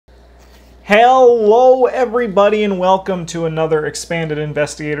Hello everybody and welcome to another expanded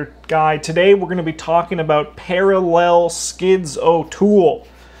investigator guide. Today we're going to be talking about Parallel Skids O'Toole.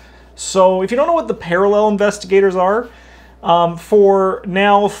 So if you don't know what the parallel investigators are, for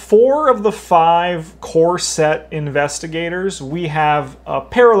now 4 of the 5 core set investigators, we have a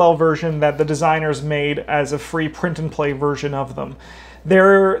parallel version that the designers made as a free print and play version of them.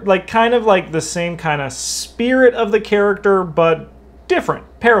 They're kind of like the same kind of spirit of the character, but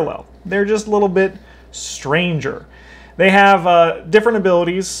different, parallel. They're just a little bit stranger. They have different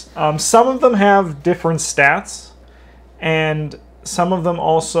abilities. Some of them have different stats, and some of them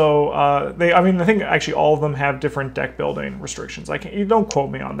also, I think actually all of them have different deck building restrictions. You don't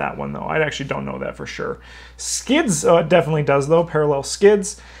quote me on that one though. I actually don't know that for sure. Skids definitely does though, Parallel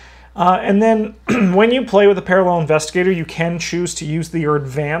Skids. And then when you play with a Parallel Investigator, you can choose to use your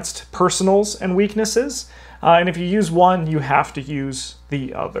advanced personals and weaknesses. And if you use one, you have to use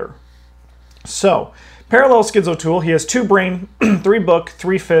the other. So, Parallel Skids O'Toole, he has 2 brain, 3 book,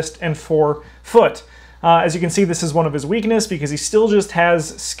 3 fist, and 4 foot. As you can see, this is one of his weaknesses because he still just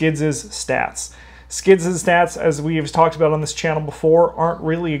has Skids' stats. Skids' stats, as we've talked about on this channel before, aren't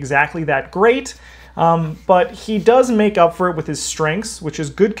really exactly that great, but he does make up for it with his strengths, which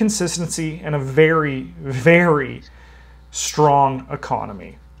is good consistency and a very, very strong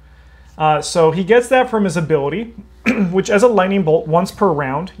economy. So he gets that from his ability, which as a lightning bolt once per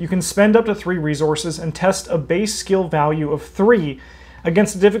round, you can spend up to 3 resources and test a base skill value of 3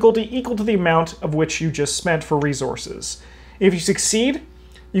 against a difficulty equal to the amount of which you just spent for resources. If you succeed,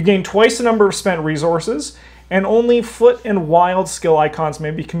 you gain twice the number of spent resources, and only foot and wild skill icons may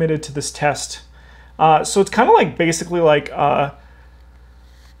be committed to this test. So it's kind of like basically like a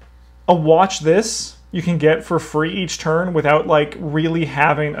watch this you can get for free each turn without really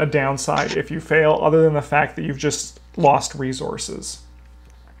having a downside if you fail, other than the fact that you've just lost resources.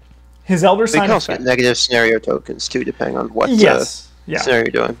 His Elder Sign. You can also get negative scenario tokens too, depending on what scenario you're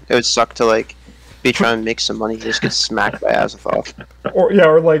doing. It would suck to be trying to make some money, you just get smacked by Azathoth.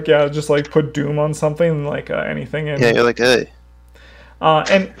 Or just put Doom on something, anything. Yeah, you're like, hey.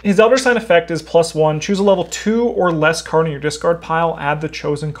 And his Elder Sign effect is +1. Choose a level 2 or less card in your discard pile. Add the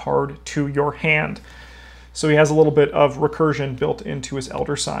chosen card to your hand. So he has a little bit of recursion built into his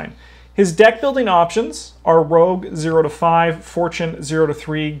Elder Sign. His deck building options are Rogue 0 to 5, Fortune 0 to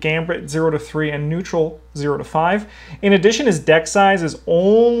 3, Gambit 0 to 3, and Neutral 0 to 5. In addition, his deck size is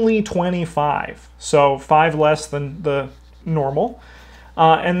only 25, so 5 less than the normal.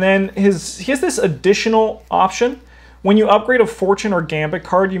 And then he has this additional option. When you upgrade a Fortune or Gambit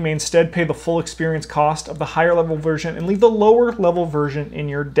card, you may instead pay the full experience cost of the higher level version and leave the lower level version in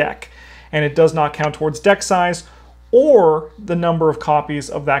your deck. And it does not count towards deck size or the number of copies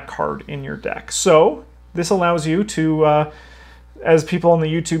of that card in your deck. So this allows you to, as people on the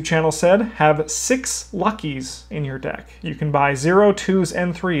YouTube channel said, have 6 Luckies in your deck. You can buy 0, 2s,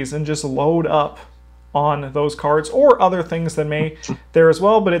 and 3s and just load up on those cards, or other things that may there as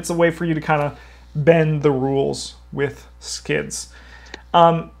well, but it's a way for you to kind of bend the rules with Skids.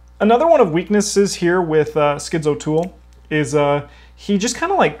 Another one of weaknesses here with Skids O'Toole is he just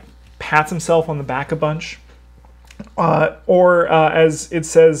kind of pats himself on the back a bunch. Or as it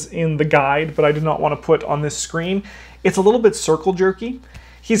says in the guide, but I did not want to put on this screen, it's a little bit circle jerky.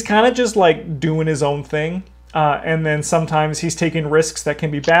 He's kind of just doing his own thing, and then sometimes he's taking risks that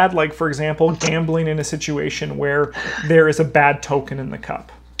can be bad, like for example gambling in a situation where there is a bad token in the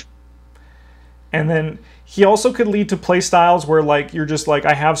cup. And then he also could lead to play styles where you're just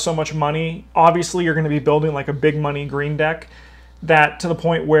I have so much money. Obviously you're going to be building a big money green deck, that to the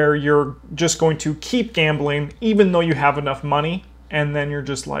point where you're just going to keep gambling even though you have enough money, and then you're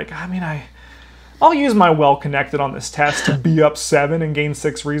just I'll use my well connected on this test to be up 7 and gain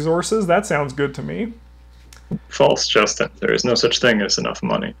 6 resources. That sounds good to me. False, Justin. There is no such thing as enough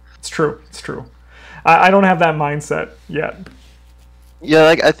money. It's true. It's true. I don't have that mindset yet.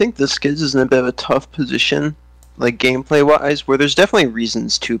 Yeah, I think the Skids is in a bit of a tough position, gameplay-wise, where there's definitely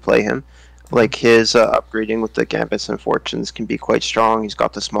reasons to play him. His upgrading with the Gambits and Fortunes can be quite strong. He's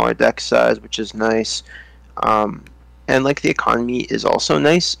got the smaller deck size, which is nice. And the economy is also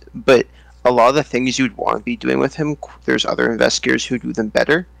nice, but a lot of the things you'd want to be doing with him, there's other investigators who do them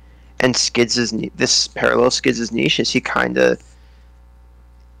better. And this Parallel Skids' niche is he gets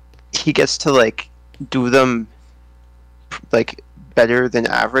to do them better than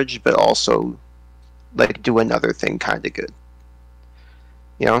average, but also do another thing kind of good.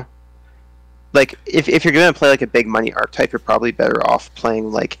 You know? If you're gonna play a big money archetype, you're probably better off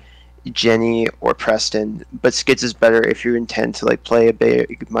playing Jenny or Preston, but Skids is better if you intend to play a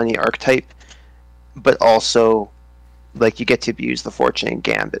big money archetype, but also like you get to abuse the Fortune and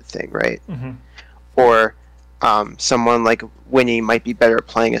Gambit thing, right? Mm-hmm. Or someone like Winnie might be better at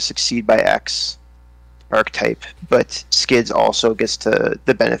playing a Succeed by X archetype, but Skids also gets to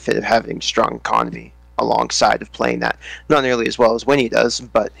the benefit of having strong economy alongside of playing that. Not nearly as well as Winnie does,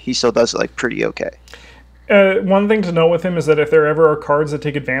 but he still does it like pretty okay. One thing to note with him is that if there ever are cards that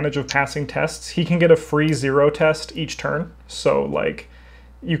take advantage of passing tests, he can get a free 0 test each turn. So, like,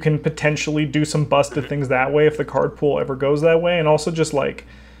 you can potentially do some busted things that way if the card pool ever goes that way. And also just, like,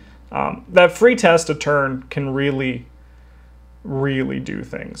 that free test a turn can really, really do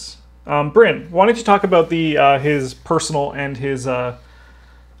things. Bryn, why don't you talk about the his personal and his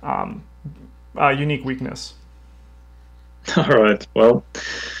unique weakness? All right, well,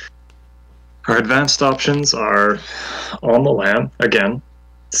 our advanced options are on the lam, again,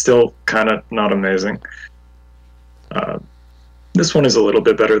 still kind of not amazing. This one is a little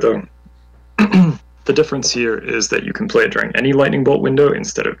bit better, though. The difference here is that you can play it during any lightning bolt window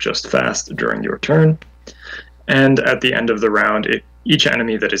instead of just fast during your turn. And at the end of the round, each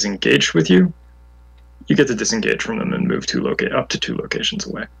enemy that is engaged with you, you get to disengage from them and move up to 2 locations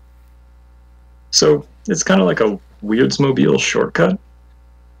away. So it's kind of like a Weirdsmobile shortcut.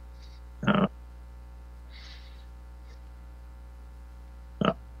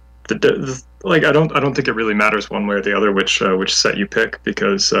 Like I don't think it really matters one way or the other which set you pick,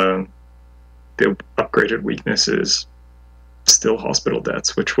 because the upgraded weakness is still Hospital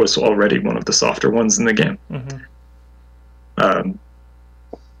Debts, which was already one of the softer ones in the game. Mm-hmm.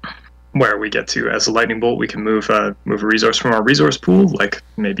 Where we get to, as a lightning bolt, we can move a resource from our resource pool, like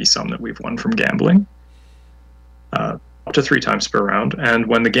maybe some that we've won from gambling, up to 3 times per round. And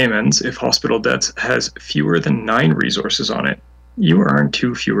when the game ends, if Hospital Debts has fewer than 9 resources on it, you earn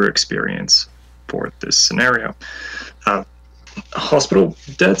 2 fewer experience for this scenario. Hospital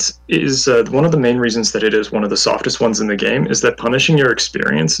Debts is one of the main reasons that it is one of the softest ones in the game, is that punishing your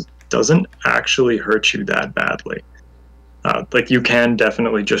experience doesn't actually hurt you that badly. Like, you can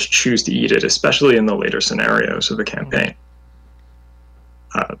definitely just choose to eat it, especially in the later scenarios of the campaign.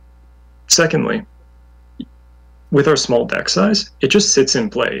 Secondly, with our small deck size, it just sits in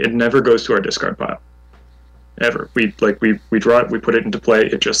play. It never goes to our discard pile. Ever. We draw it, we put it into play,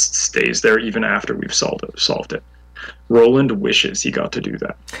 it just stays there even after we've solved it. Roland wishes he got to do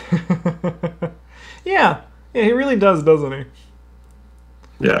that. Yeah, he really does, doesn't he?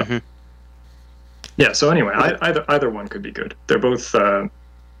 Yeah. Mm-hmm. Yeah, so anyway, either one could be good. They're both,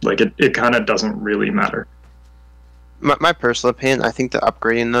 like, it kind of doesn't really matter. My personal opinion, I think that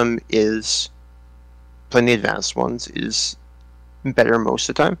upgrading them is, playing the advanced ones is better most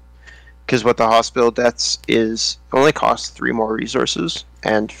of the time. Because what the Hospital Debts is, only costs 3 more resources,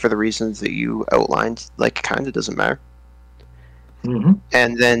 and for the reasons that you outlined, like, kind of doesn't matter. Mm-hmm.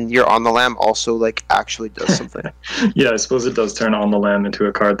 And then your On the Lam also, like, actually does something. Yeah, I suppose it does turn On the Lam into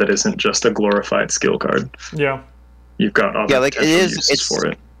a card that isn't just a glorified skill card. Yeah. You've got other uses for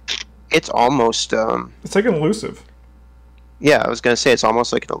it. It's almost it's like an elusive. Yeah, I was gonna say it's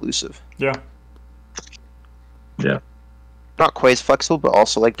almost like an elusive. Yeah. Yeah. Not quite as flexible, but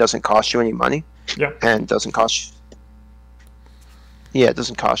also, like, doesn't cost you any money. Yeah. And doesn't cost you... Yeah, it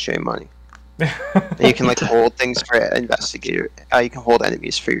doesn't cost you any money. And you can, like, hold things for Investigator. You can hold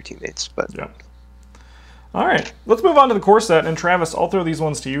enemies for your teammates, but... Yeah. All right. Let's move on to the core set, and Travis, I'll throw these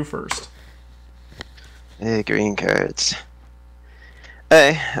ones to you first. Hey, green cards.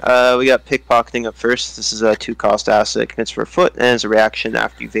 Hey, we got Pickpocketing up first. This is a 2-cost asset, commits for a foot, and as a reaction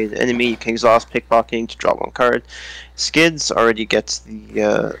after you evade an enemy, you can exhaust Pickpocketing to draw 1 card. Skids already gets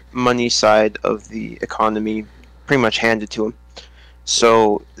the money side of the economy pretty much handed to him.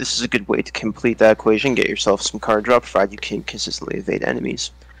 So this is a good way to complete that equation, get yourself some card draw, provided you can consistently evade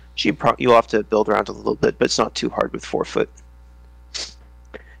enemies. You'll have to build around a little bit, but it's not too hard with 4 foot.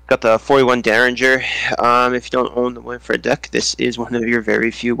 Got the 41 Derringer. If you don't own the Winifred deck, this is one of your very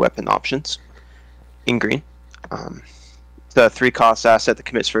few weapon options in green. The 3-cost asset that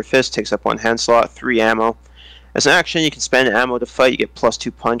commits for a fist, takes up 1 hand slot, 3 ammo. As an action, you can spend ammo to fight. You get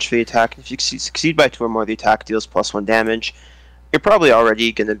 +2 punch for the attack. If you succeed by 2 or more, the attack deals +1 damage. You're probably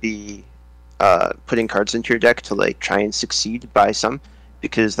already going to be putting cards into your deck to, like, try and succeed by some,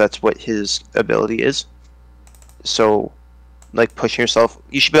 because that's what his ability is. So, like, pushing yourself,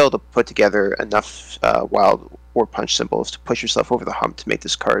 you should be able to put together enough wild or punch symbols to push yourself over the hump to make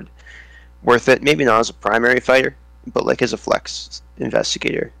this card worth it. Maybe not as a primary fighter, but, like, as a flex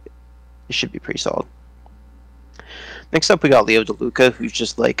investigator, it should be pretty solid. Next up, we got Leo DeLuca, who's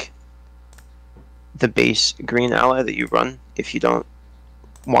just, like, the base green ally that you run if you don't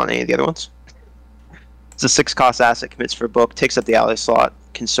want any of the other ones. It's a 6-cost asset, commits for a book, takes up the ally slot,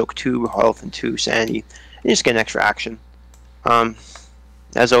 can soak 2 health and 2 sanity. you just get an extra action.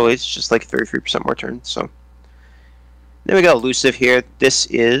 As always, just like 33% more turns. So then we got Elusive here. This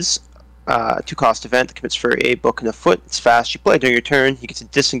is a 2-cost event that commits for a book and a foot. It's fast. You play during your turn. You get to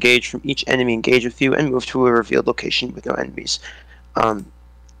disengage from each enemy engaged with you and move to a revealed location with no enemies.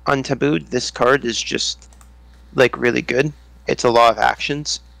 Untabooed, this card is just like really good. It's a lot of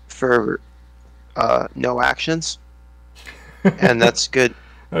actions for no actions, and that's good.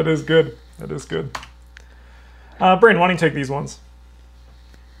 That is good. That is good. Brain, why don't you take these ones?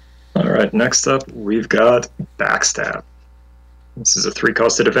 All right, next up, we've got Backstab. This is a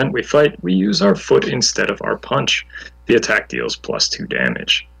 3-costed event. We fight. We use our foot instead of our punch. The attack deals +2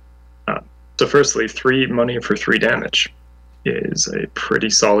 damage. So firstly, 3 money for 3 damage is a pretty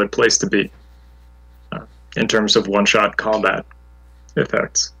solid place to be in terms of one-shot combat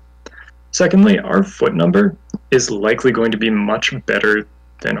effects. Secondly, our foot number is likely going to be much better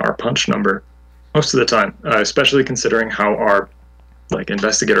than our punch number most of the time, especially considering how our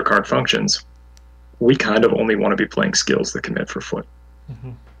investigator card functions. We kind of only want to be playing skills that commit for foot.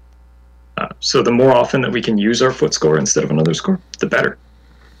 Mm-hmm. So the more often that we can use our foot score instead of another score, the better.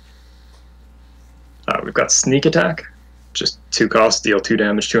 We've got Sneak Attack, just 2 costs, deal 2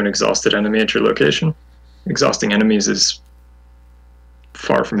 damage to an exhausted enemy at your location. Exhausting enemies is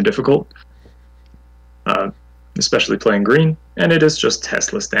far from difficult, especially playing green, and it is just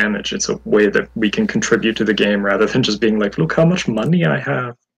testless damage. It's a way that we can contribute to the game rather than just being like, look how much money I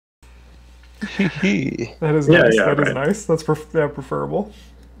have. That is nice. Yeah, that is nice. That's preferable.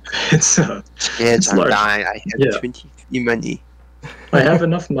 It's I'm dying. I have 23 money. I have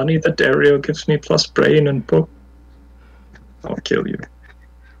enough money that Dario gives me plus brain and book. I'll kill you.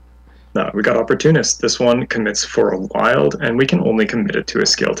 No, we got Opportunist. This one commits for a wild, and we can only commit it to a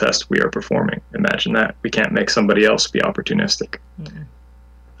skill test we are performing. Imagine that. We can't make somebody else be opportunistic. Mm-hmm.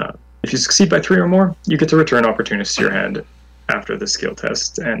 If you succeed by 3 or more, you get to return Opportunist to your hand after the skill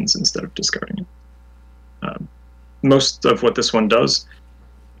test ends instead of discarding it. Most of what this one does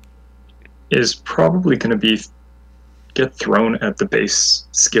is probably going to get thrown at the base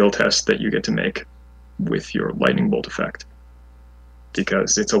skill test that you get to make with your Lightning Bolt effect,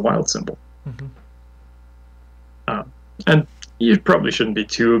 because it's a wild symbol. Mm-hmm. And you probably shouldn't be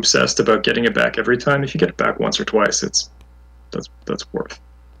too obsessed about getting it back every time. If you get it back once or twice, that's worth.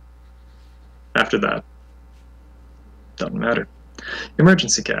 After that, doesn't matter.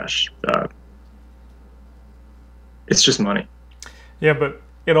 Emergency cash. It's just money. Yeah, but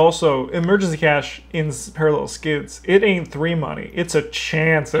it also, emergency cash in Parallel Skids, it ain't 3 money. It's a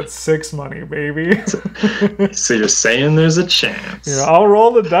chance at 6 money, baby. So you're saying there's a chance. Yeah, I'll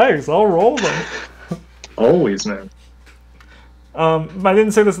roll the dice. I'll roll them. Always, man. I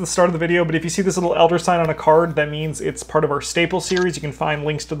didn't say this at the start of the video, but if you see this little elder sign on a card, that means it's part of our staple series. You can find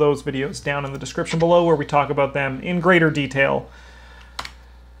links to those videos down in the description below where we talk about them in greater detail.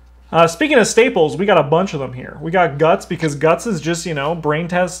 Speaking of staples, we got a bunch of them here. We got Guts, because Guts is just, brain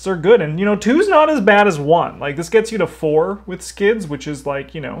tests are good. And, 2's not as bad as 1. Like, this gets you to 4 with Skids, which is,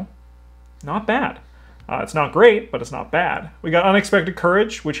 not bad. It's not great, but it's not bad. We got Unexpected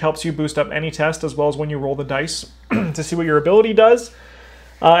Courage, which helps you boost up any test, as well as when you roll the dice to see what your ability does.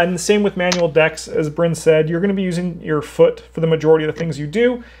 And the same with Manual Dex, as Bryn said. You're going to be using your foot for the majority of the things you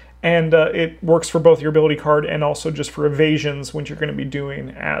do. And it works for both your ability card and also just for evasions, which you're going to be doing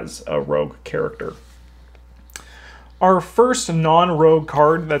as a rogue character. Our first non-rogue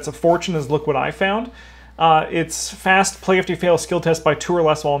card that's a fortune is Look What I Found. It's fast, play after you fail a skill test by 2 or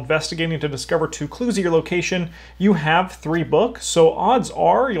less while investigating to discover 2 clues at your location. You have 3 books, so odds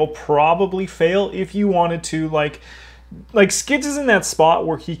are you'll probably fail if you wanted to. Like Skids is in that spot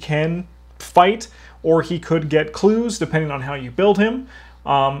where he can fight, or he could get clues, depending on how you build him.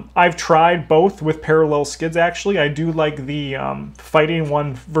 I've tried both with Parallel Skids, actually. I do like the fighting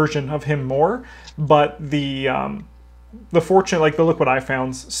one version of him more, but the fortune, like the Look What I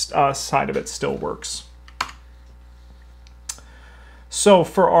Found side of it still works. So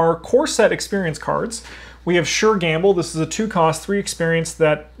for our core set experience cards, we have Sure Gamble. This is a 2-cost, 3 experience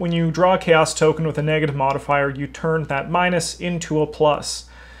that when you draw a Chaos token with a negative modifier, you turn that minus into a plus.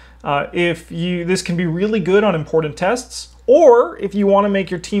 This can be really good on important tests, or if you want to make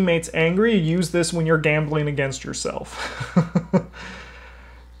your teammates angry, you use this when you're gambling against yourself.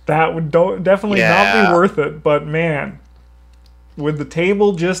 That would definitely not be worth it, but man, would the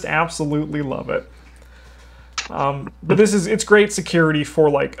table just absolutely love it. But it's great security for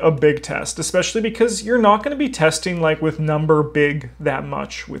like a big test, especially because you're not going to be testing like with number big that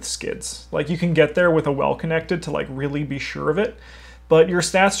much with Skids. Like you can get there with a well-connected to like really be sure of it, but your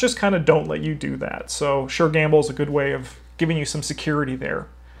stats just kind of don't let you do that. So Sure Gamble is a good way of giving you some security there.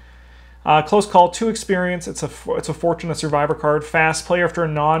 Close Call, 2 experience. It's a Fortune, a survivor card. Fast, player after a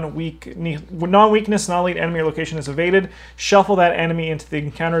non-weakness, non-elite enemy or location is evaded. Shuffle that enemy into the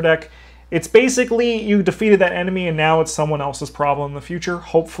encounter deck. It's basically you defeated that enemy and now it's someone else's problem in the future.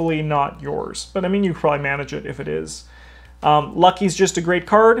 Hopefully not yours. But I mean, you can probably manage it if it is. Lucky's just a great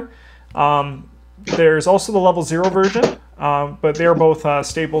card. There's also the level 0 version, but they're both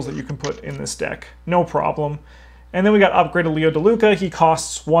staples that you can put in this deck. No problem. And then we got upgraded Leo DeLuca. He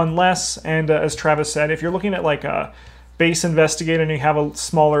costs 1 less, and as Travis said, if you're looking at like a base Investigator and you have a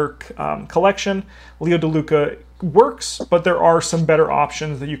smaller collection, Leo DeLuca works, but there are some better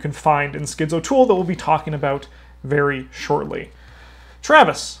options that you can find in Skids O'Toole that we'll be talking about very shortly.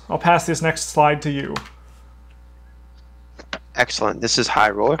 Travis, I'll pass this next slide to you. Excellent. This is High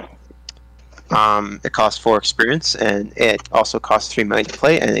Roller. It costs 4 experience, and it also costs 3 money to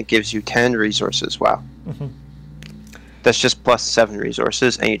play, and it gives you 10 resources. Wow. Mm-hmm. That's just plus 7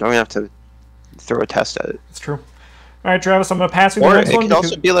 resources, and you don't have to throw a test at it. It's true. All right, Travis, I'm going to pass you the Or next it one. could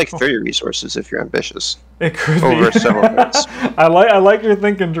also be like 30 resources if you're ambitious. It could over be. several minutes. I like your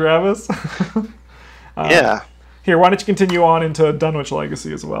thinking, Travis. Yeah. Here, why don't you continue on into Dunwich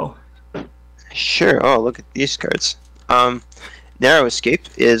Legacy as well? Sure. Oh, look at these cards. Narrow Escape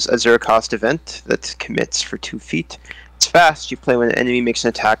is a 0-cost event that commits for 2 feet. It's fast. You play when an enemy makes an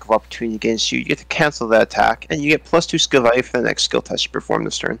attack of opportunity against you. You get to cancel that attack, and you get +2 skill value for the next skill test you perform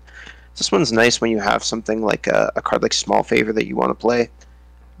this turn. This one's nice when you have something like a card like Small Favor that you want to play.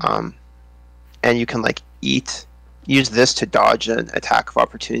 And you can like use this to dodge an attack of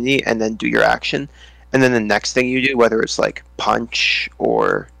opportunity and then do your action. And then the next thing you do, whether it's like Punch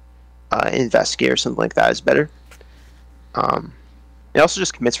or Investigate or something like that, is better. It also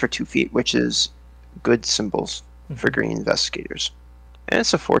just commits for 2 feet, which is good symbols for green investigators. And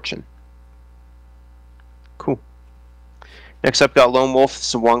it's a fortune. Cool. Next up, got Lone Wolf.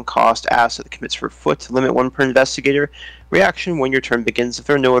 It's a 1-cost asset that commits for a foot. Limit 1 per investigator. Reaction when your turn begins. If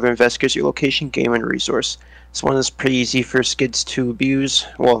there are no other investigators, your location, game, and resource. This one is pretty easy for Skids to abuse.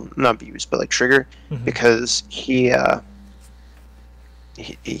 Well, not abuse, but like trigger, because he's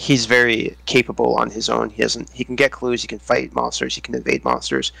very capable on his own. He can get clues, he can fight monsters, he can evade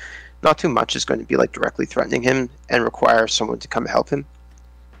monsters. Not too much is going to be like directly threatening him and require someone to come help him.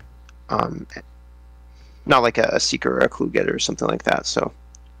 Not like a seeker or a clue getter or something like that. So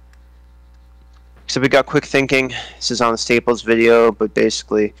we got Quick Thinking. This is on the Staples video, but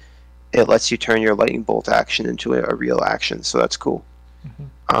basically it lets you turn your lightning bolt action into a real action, so that's cool.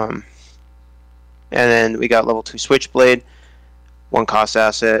 And then we got level 2 Switchblade, 1-cost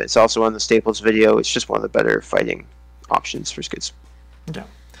asset. It's also on the Staples video. It's just one of the better fighting options for Skids. Yeah.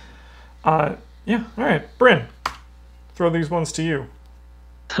 Yeah. All right, Bryn, throw these ones to you.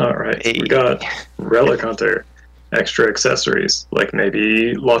 All right, we got Relic Hunter, extra accessories, like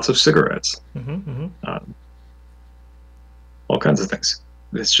maybe lots of cigarettes. All kinds of things.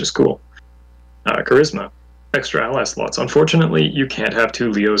 It's just cool. Charisma, extra ally slots. Unfortunately, you can't have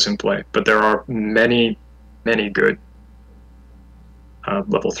 2 Leos in play, but there are many, many good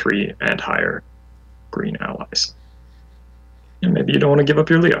level 3 and higher green allies. And maybe you don't want to give up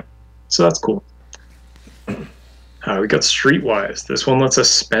your Leo. So that's cool. We got Streetwise. This one lets us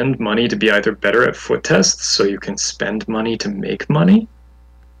spend money to be either better at foot tests, so you can spend money to make money.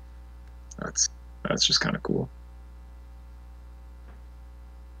 That's just kind of cool.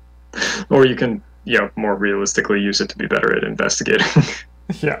 Or you can, more realistically use it to be better at investigating.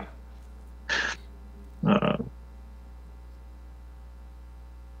 Yeah.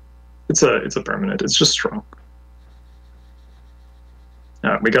 It's a permanent. It's just strong.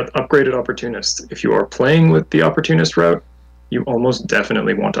 We got Upgraded Opportunist. If you are playing with the Opportunist route, you almost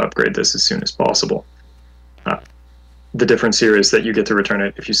definitely want to upgrade this as soon as possible. The difference here is that you get to return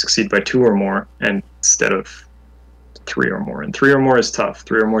it if you succeed by 2 or more, and instead of 3 or more. And 3 or more is tough.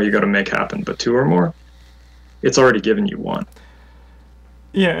 3 or more you got to make happen, but 2 or more, it's already given you 1.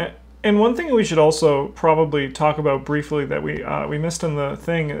 Yeah. And one thing we should also probably talk about briefly that we missed in the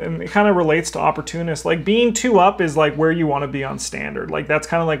thing, and it kind of relates to Opportunist, like being 2 up is like where you want to be on standard. Like that's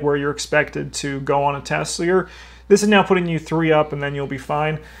kind of like where you're expected to go on a test. So this is now putting you 3 up and then you'll be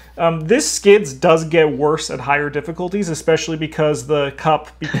fine. This Skids does get worse at higher difficulties, especially because the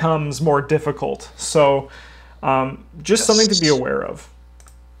cup becomes more difficult. So just something to be aware of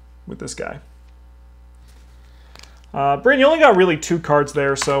with this guy. Bryn, you only got really 2 cards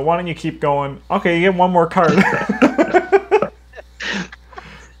there, so why don't you keep going? Okay, you get 1 more card.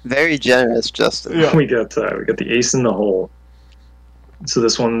 Very generous, Justin. Yeah. We got the Ace in the Hole. So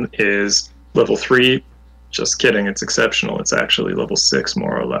this one is level 3. Just kidding, it's exceptional. It's actually level 6,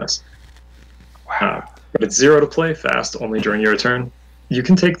 more or less. Wow. But it's 0 to play, fast, only during your turn. you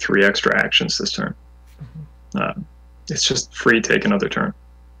can take 3 extra actions this turn. It's just free, take another turn.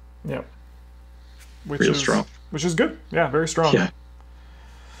 Yep. Real strong. Which is good. Yeah, very strong. Yeah.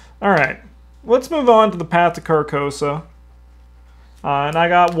 All right. Let's move on to the Path to Carcosa. And I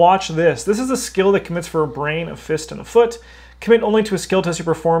got Watch This. This is a skill that commits for a brain, a fist, and a foot. Commit only to a skill test you're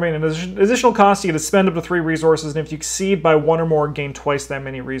performing. And additional cost, you get to spend up to 3 resources. And if you exceed by 1 or more, gain twice that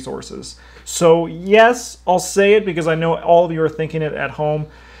many resources. So yes, I'll say it because I know all of you are thinking it at home.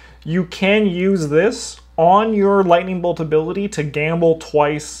 You can use this on your Lightning Bolt ability to gamble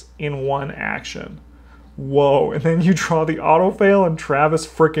twice in 1 action. Whoa, and then you draw the autofail and Travis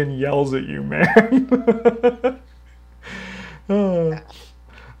frickin' yells at you, man.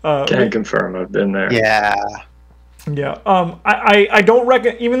 Can confirm, I've been there. Yeah. Yeah, I don't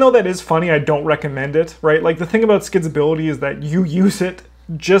recommend, even though that is funny, I don't recommend it, right? Like, the thing about Skid's ability is that you use it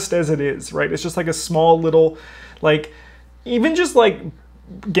just as it is, right? It's just like a small little, like, even just like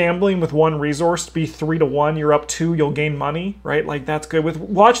gambling with 1 resource to be 3 to 1, you're up 2, you'll gain money, right? Like, that's good. With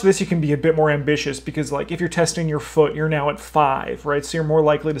Watch This, you can be a bit more ambitious because, like, if you're testing your foot, you're now at 5, right? So you're more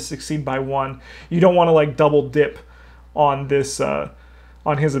likely to succeed by 1. You don't want to, like, double dip on this,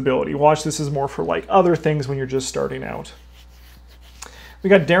 on his ability. Watch This is more for, like, other things when you're just starting out. We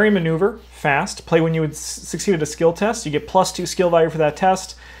got Daring Maneuver, fast. Play when you would succeed at a skill test. You get +2 skill value for that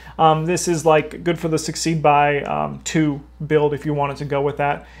test. This is like good for the succeed by 2 build if you wanted to go with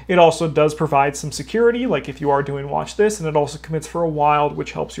that. It also does provide some security, like if you are doing Watch This, and it also commits for a wild,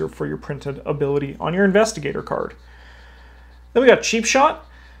 which helps you for your printed ability on your Investigator card. Then we got Cheap Shot.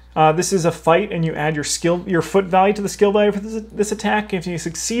 This is a fight, and you add your foot value to the skill value for this attack. If you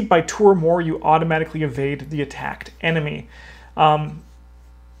succeed by 2 or more, you automatically evade the attacked enemy.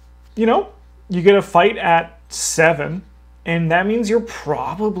 You know, you get a fight at 7. And that means you're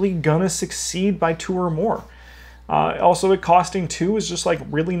probably gonna succeed by 2 or more. Also, it costing 2 is just like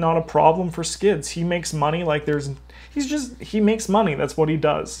really not a problem for Skids. He makes money like he makes money. That's what he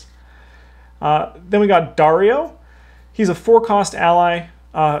does. Then we got Dario. He's a 4-cost ally.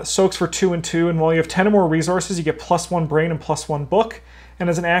 Soaks for 2 and 2. And while you have 10 or more resources, you get +1 brain and +1 book. And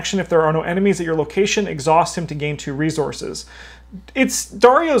as an action, if there are no enemies at your location, exhaust him to gain 2 resources.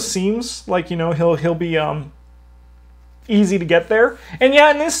 Dario seems like, you know, he'll be easy to get there. And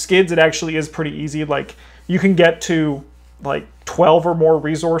yeah, in this Skids, it actually is pretty easy. Like, you can get to like 12 or more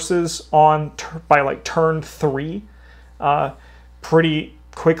resources by like turn 3 pretty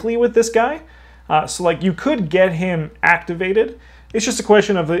quickly with this guy. So like, you could get him activated. It's just a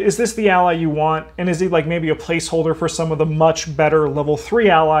question of, is this the ally you want? And is he like maybe a placeholder for some of the much better level 3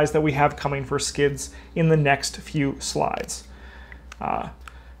 allies that we have coming for Skids in the next few slides?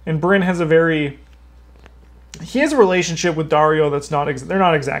 And Bryn has he has a relationship with Dario that's they're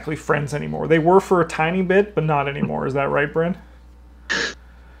not exactly friends anymore. They were for a tiny bit, but not anymore. Is that right, Bryn?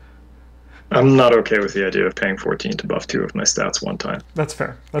 I'm not okay with the idea of paying 14 to buff 2 of my stats 1 time. That's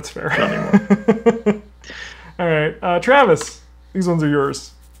fair. That's fair. Not anymore. All right, Travis, these ones are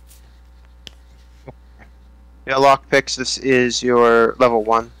yours. Yeah, lockpicks. This is your level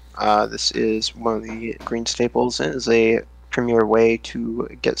 1. This is one of the green staples and is a premier way to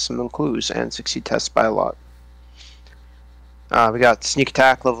get some clues and succeed tests by a lot. We got Sneak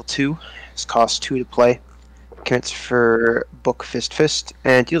Attack level 2. This costs 2 to play. Commits for Book Fist,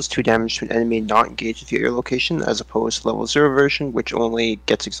 and deals 2 damage to an enemy not engaged with your location, as opposed to level 0 version, which only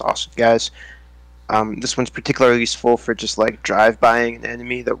gets exhausted guys. This one's particularly useful for just like drive-buying an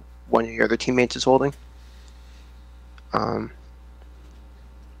enemy that one of your other teammates is holding.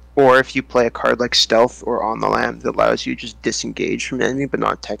 Or if you play a card like Stealth or On the Lam that allows you to just disengage from an enemy but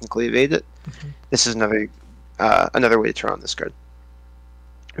not technically evade it. This is another way to turn on this card.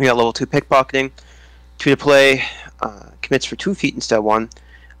 We got level 2 Pickpocketing. 2 to play. Commits for 2 feet instead of 1.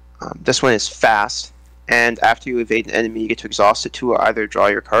 This one is fast, and after you evade an enemy, you get to exhaust it to either draw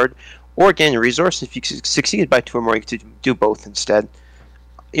your card or gain a resource. If you succeed by 2 or more, you get to do both instead.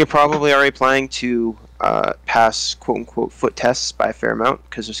 You're probably already planning to pass quote-unquote foot tests by a fair amount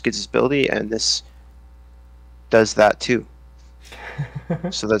because of Skids' ability, and this does that too.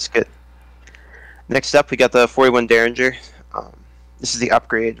 So that's good. Next up, we got the 41 Derringer. This is the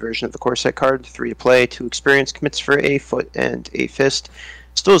upgrade version of the core set card. 3 to play, 2 experience, commits for a foot and a fist.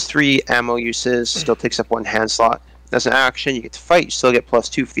 Still has 3 ammo uses, still takes up 1 hand slot. As an action, you get to fight, you still get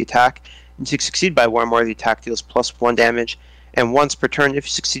 +2 for the attack. And to succeed by 1 or more, the attack deals +1 damage. And once per turn, if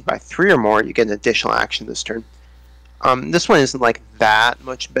you succeed by 3 or more, you get an additional action this turn. This one isn't like that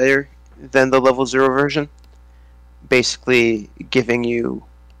much better than the level 0 version. Basically giving you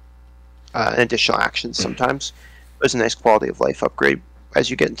an additional action sometimes. It's a nice quality of life upgrade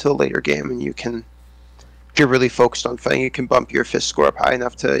as you get into the later game, and you can if you're really focused on fighting, you can bump your fist score up high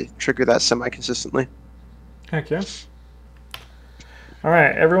enough to trigger that semi-consistently. Heck yeah. All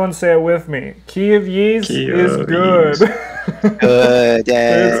right, everyone say it with me. Key of Yeez is good. Good.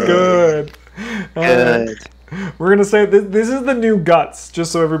 It's good. Good. We're going to say this is the new Guts,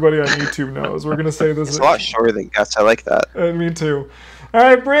 just so everybody on YouTube knows. We're going to say this. It's a lot shorter than Guts. I like that. Me too. All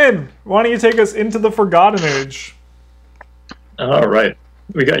right, Bryn, why don't you take us into the Forgotten Age? All right.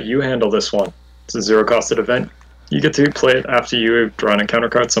 We got you handle this one. It's a zero-costed event. You get to play it after you draw an encounter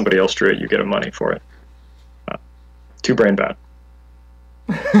card. Somebody else drew it. You get a money for it. 2 brain bad.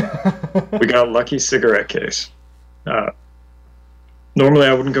 We got Lucky Cigarette Case. Normally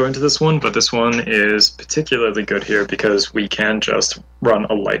I wouldn't go into this one, but this one is particularly good here because we can just run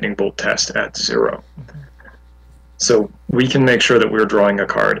a lightning bolt test at 0. So we can make sure that we're drawing a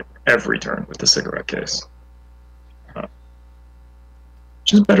card every turn with the cigarette case.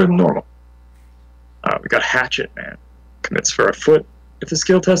 Which is better than normal. We got Hatchet Man. Commits for a foot. If the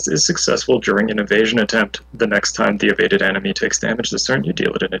skill test is successful during an evasion attempt, the next time the evaded enemy takes damage this turn, you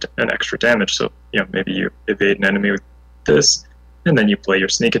deal it an extra damage. So, maybe you evade an enemy with this, and then you play your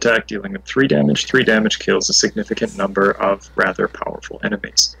sneak attack, dealing them 3 damage. 3 damage kills a significant number of rather powerful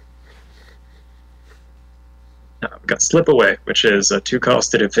enemies. We've got Slip Away, which is a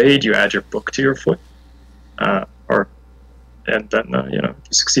 2-costed evade. You add your book to your foot, and then you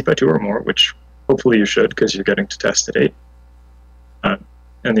succeed by 2 or more, which hopefully you should, because you're getting to test at 8.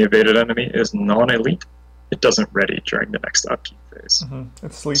 And the evaded enemy is non-elite. It doesn't ready during the next upkeep phase.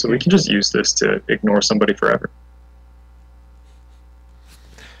 It's sleepy. So we can just use this to ignore somebody forever.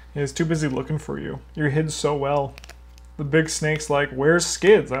 He's too busy looking for you. You're hid so well. The big snake's like, where's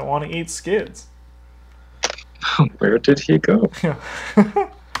Skids? I want to eat Skids. Where did he go? Yeah.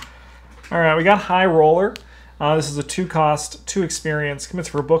 Alright, we got High Roller. This is a 2-cost, 2 experience, commits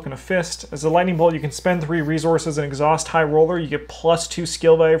for a book and a fist. As a lightning bolt, you can spend 3 resources and exhaust High Roller. You get +2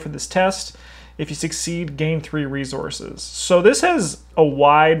 skill value for this test. If you succeed, gain 3 resources. So this has a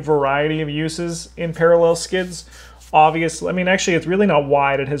wide variety of uses in Parallel Skids. Obviously, actually, it's really not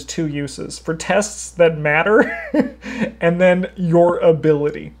wide. It has 2 uses. For tests that matter, and then your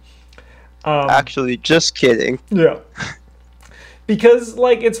ability. Actually, just kidding. Yeah. Because,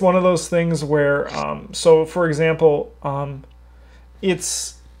 it's one of those things where, so, for example,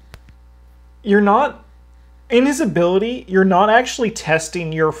 you're not, in his ability, you're not actually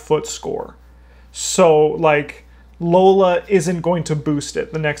testing your foot score. So, Lola isn't going to boost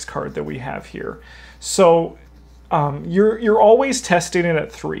it, the next card that we have here. So, you're always testing it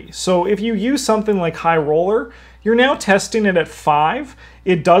at 3. So, if you use something like High Roller, you're now testing it at 5.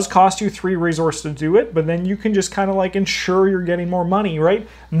 It does cost you 3 resources to do it, but then you can just kind of ensure you're getting more money, right?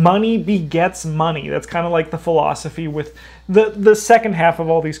 Money begets money. That's kind of the philosophy with the second half of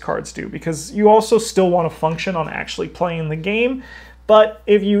all these cards do, because you also still want to function on actually playing the game. But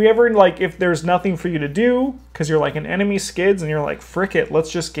if you ever, if there's nothing for you to do, because you're an enemy Skids and you're frick it,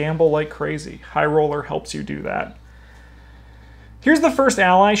 let's just gamble like crazy. High Roller helps you do that. Here's the first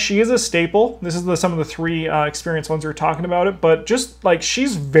ally. She is a staple. This is some of the 3 experienced ones we were talking about it, but just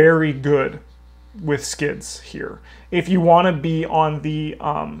she's very good with Skids here. If you want to be on the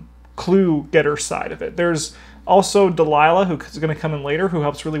clue getter side of it. There's also Delilah, who's going to come in later, who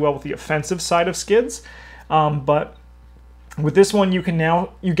helps really well with the offensive side of Skids. But with this one, you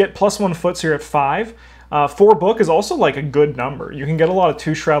get +1 foots here at 5. 4 book is also a good number. You can get a lot of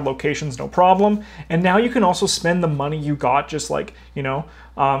 2 shroud locations, no problem. And now you can also spend the money you got just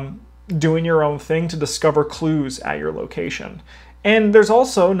doing your own thing to discover clues at your location. And there's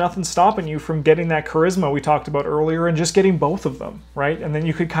also nothing stopping you from getting that charisma we talked about earlier and just getting both of them, right? And then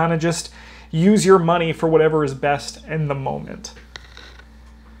you could kind of just use your money for whatever is best in the moment.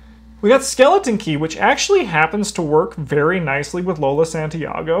 We got Skeleton Key, which actually happens to work very nicely with Lola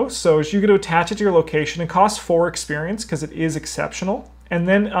Santiago. So you get to attach it to your location. It costs 4 experience because it is exceptional. And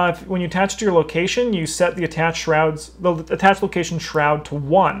then when you attach it to your location, you set the attached location shroud to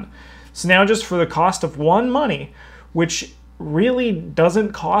 1. So now just for the cost of 1 money, which really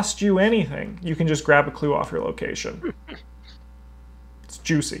doesn't cost you anything, you can just grab a clue off your location. It's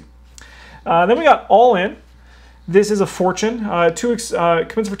juicy. Then we got All In. This is a fortune. Commits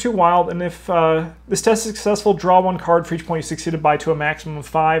for 2 wild, and if this test is successful, draw 1 card for each point you succeeded by to a maximum of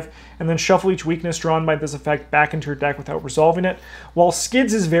 5, and then shuffle each weakness drawn by this effect back into your deck without resolving it. While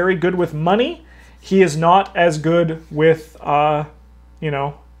Skids is very good with money, he is not as good with,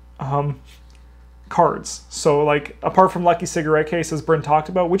 cards. So, apart from Lucky Cigarette Case, as Bryn talked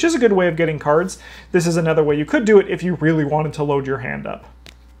about, which is a good way of getting cards, this is another way you could do it if you really wanted to load your hand up.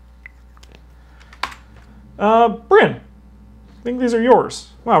 Bryn, I think these are yours.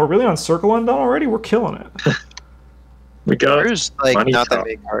 Wow, we're really on Circle Undone already? We're killing it. We got There's like money not that top.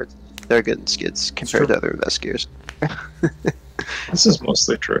 many cards. They're good in skids compared to other investigators. This is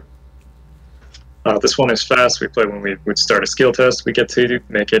mostly true. This one is fast. We play when we would start a skill test. We get to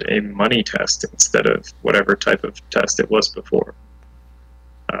make it a money test instead of whatever type of test it was before.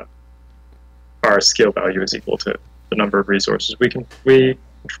 Our skill value is equal to the number of resources we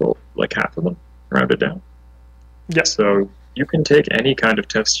control, like half of them, rounded down. Yeah. So you can take any kind of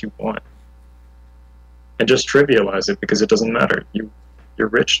test you want and just trivialize it because it doesn't matter. You're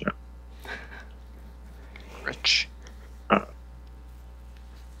rich now. Rich.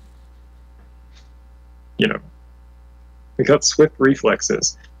 You know, we got swift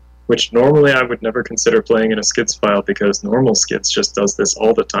reflexes, which normally I would never consider playing in a skids file because normal skids just does this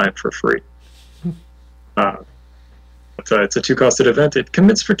all the time for free. It's a 2-costed event. It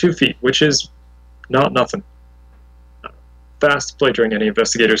commits for 2 feet, which is not nothing. Fast, play during any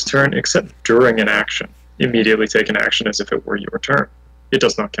investigator's turn, except during an action. Immediately take an action as if it were your turn. It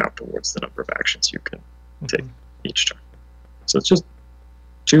does not count towards the number of actions you can take each turn. So it's just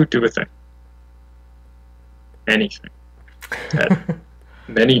do a thing. Anything. At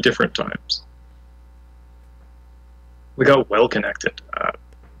many different times. We got well connected.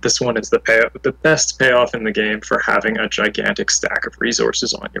 This one is the best payoff in the game for having a gigantic stack of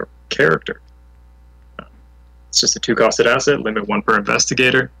resources on your character. It's just a 2-costed asset, limit 1 per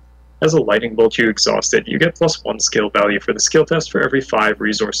investigator. As a lightning bolt you exhaust it, you get +1 skill value for the skill test for every 5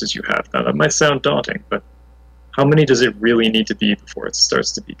 resources you have. Now that might sound daunting, but how many does it really need to be before it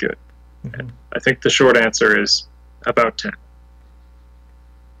starts to be good? And I think the short answer is about 10.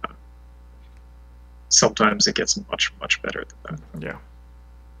 Sometimes it gets much, much better than that. Yeah.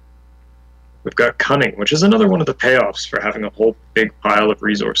 We've got Cunning, which is another one of the payoffs for having a whole big pile of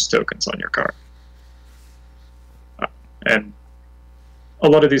resource tokens on your card. And a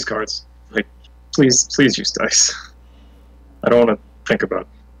lot of these cards, like, please use dice. I don't want to think about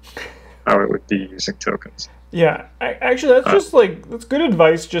how it would be using tokens. Yeah, actually, that's just that's good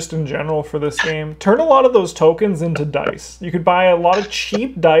advice just in general for this game. Turn a lot of those tokens into dice. You could buy a lot of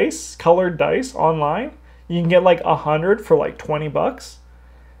cheap dice, colored dice online. You can get like 100 for like $20.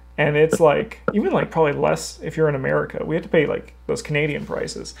 And it's like, even like probably less if you're in America. We have to pay like those Canadian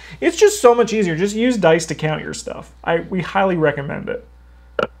prices. It's just so much easier. Just use dice to count your stuff. We highly recommend it.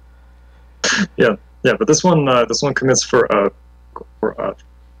 Yeah, but this one commits for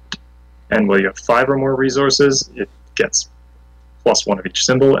and while you have 5 or more resources, it gets +1 of each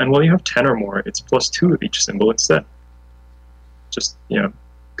symbol, and while you have 10 or more, it's +2 of each symbol instead. Just,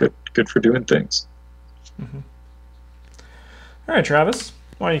 good for doing things. Mm-hmm. All right, Travis,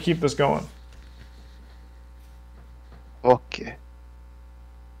 why don't you keep this going? Okay.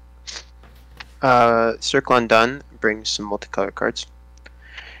 Circle Undone brings some multicolor cards.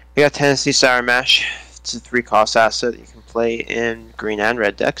 We got Tennessee Sour Mash. It's a 3-cost asset that you can play in green and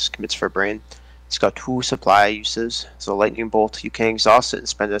red decks. Commits for brain. It's got 2 supply uses. So Lightning Bolt, you can exhaust it and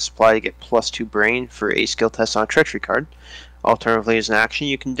spend a supply to get +2 brain for a skill test on a treachery card. Alternatively, as an action,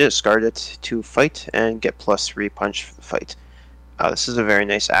 you can discard it to fight and get +3 punch for the fight. This is a very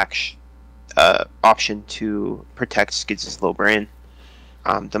nice option to protect Skids' low brain.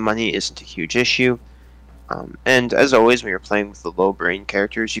 The money isn't a huge issue. And as always, when you're playing with the low brain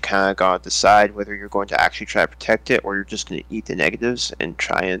characters, you kind of gotta decide whether you're going to actually try to protect it or you're just going to eat the negatives and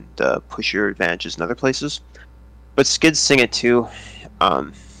try and push your advantages in other places. But Skids Sing It too.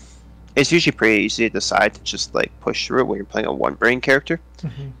 It's usually pretty easy to decide to just like push through it when you're playing a 1 brain character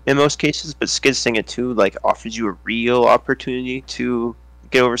in most cases. But Skids Sing It too like offers you a real opportunity to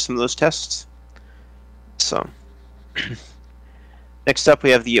get over some of those tests. So. Next up, we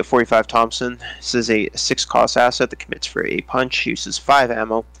have the 45 Thompson. This is a 6-cost asset that commits for a punch, uses 5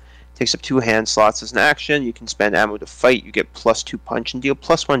 ammo, takes up 2 hand slots as an action. You can spend ammo to fight, you get +2 punch, and deal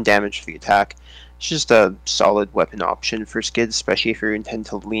 +1 damage for the attack. It's just a solid weapon option for Skids, especially if you intend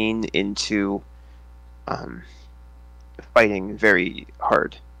to lean into fighting very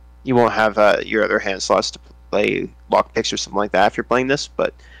hard. You won't have your other hand slots to play lockpicks or something like that if you're playing this,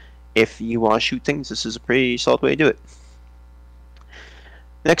 but if you want to shoot things, this is a pretty solid way to do it.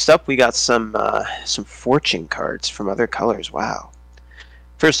 Next up, we got some fortune cards from other colors. Wow.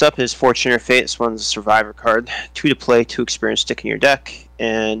 First up is Fortune or Fate. This one's a survivor card. 2 to play, 2 experience stick in your deck,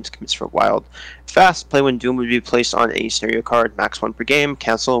 and commits for wild. Fast, play when Doom would be placed on any scenario card, max 1 per game,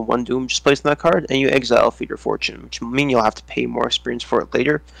 cancel 1 Doom just placed on that card, and you exile Feed or Fortune, which will mean you'll have to pay more experience for it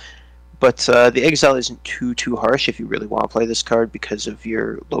later. But the exile isn't too harsh if you really want to play this card because of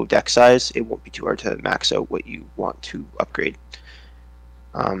your low deck size. It won't be too hard to max out what you want to upgrade.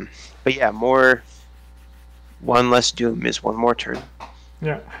 But yeah, more one less doom is one more turn.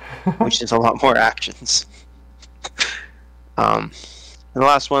 Yeah. Which is a lot more actions. And the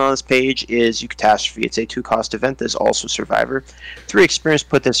last one on this page is Eucatastrophe. It's a 2-cost event that's also Survivor. 3 experience,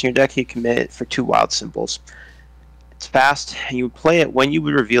 put this in your deck, you commit it for 2 wild symbols. It's fast, and you play it when you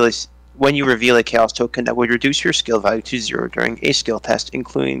would reveal a Chaos token that would reduce your skill value to 0 during a skill test,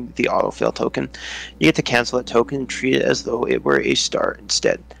 including the autofill token. You get to cancel that token and treat it as though it were a star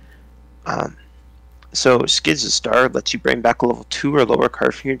instead. So Skids a star lets you bring back a level 2 or lower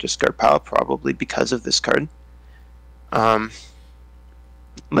card from your discard pile, probably because of this card.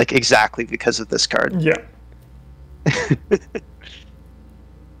 Like exactly because of this card. Yeah.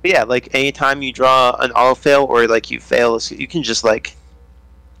 Yeah, like anytime you draw an autofail or like you fail, you can just like,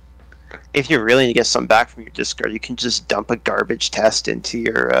 if you're really to get some back from your discard, you can just dump a garbage test into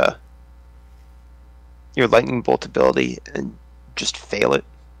your lightning bolt ability and just fail it.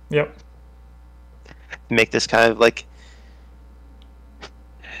 Yep. Make this kind of like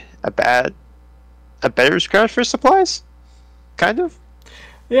a better scratch for supplies, kind of.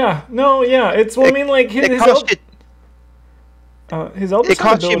 Yeah. No. Yeah. It's well. I mean, like his Elder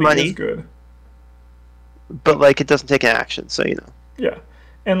Sign ability is good, but like it doesn't take an action, so you know. Yeah.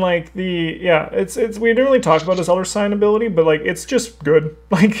 And like it's we didn't really talk about his Elder Sign ability, but like it's just good.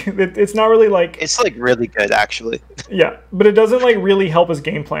 Like it's not really like it's like really good actually. Yeah, but it doesn't like really help his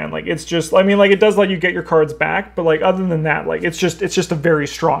game plan. Like it's just, I mean, like it does let you get your cards back, but like other than that, like it's just a very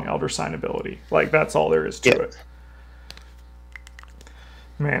strong Elder Sign ability. Like that's all there is to it.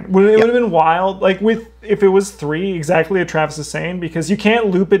 Man, it would have been wild, like if it was 3, exactly what Travis is saying, because you can't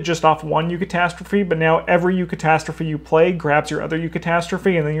loop it just off one Eucatastrophe, but now every Eucatastrophe you play grabs your other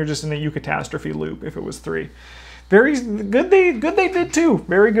Eucatastrophe, and then you're just in a Eucatastrophe loop if it was 3. Very good they did too.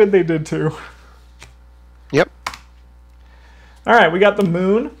 Very good they did too. Yep. Alright, we got the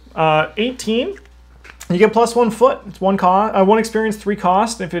Moon. 18. You get +1 foot. It's 1 experience, 3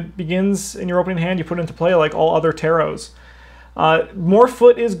 cost. If it begins in your opening hand, you put it into play like all other tarots. More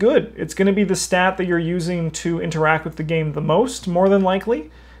foot is good. It's going to be the stat that you're using to interact with the game the most, more than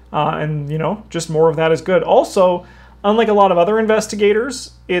likely. And, you know, just more of that is good. Also, unlike a lot of other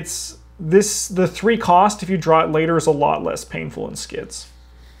investigators, the 3 cost, if you draw it later, is a lot less painful in Skids.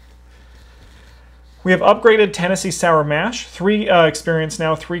 We have upgraded Tennessee Sour Mash. 3 experience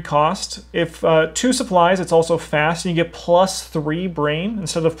now, 3 cost. If 2 supplies, it's also fast, and you get +3 brain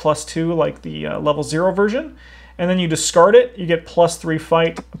instead of +2 like the level 0 version. And then you discard it, you get +3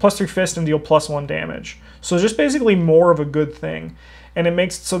 fight, +3 fist, and deal +1 damage. So just basically more of a good thing. And it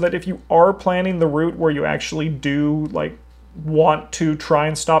makes it so that if you are planning the route where you actually do like want to try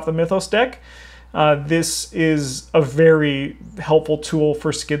and stop the Mythos deck, this is a very helpful tool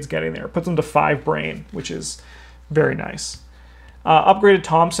for Skids getting there. It puts them to 5 brain, which is very nice. Upgraded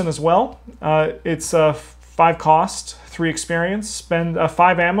Thompson as well. It's 5 cost, 3 experience, spend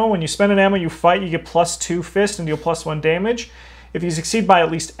 5 ammo. When you spend an ammo, you fight, you get +2 fist and deal +1 damage. If you succeed by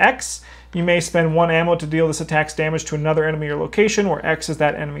at least X, you may spend 1 ammo to deal this attack's damage to another enemy or location, where X is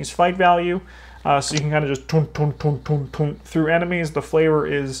that enemy's fight value. So you can kind of just tunk through enemies. The flavor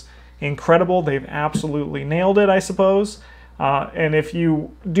is incredible. They've absolutely nailed it, I suppose. And if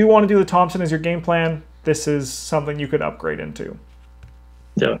you do want to do the Thompson as your game plan, this is something you could upgrade into.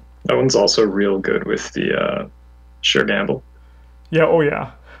 Yeah. That one's also real good with the Sure Gamble. Yeah, oh yeah.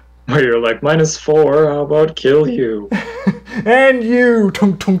 Where you're like, -4, how about kill you? And you!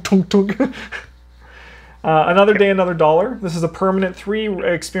 Tunk, tunk, tunk, tunk. Another day, another dollar. This is a permanent 3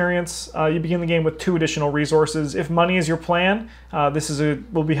 experience. You begin the game with 2 additional resources. If money is your plan, this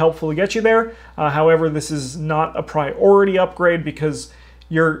will be helpful to get you there. However, this is not a priority upgrade because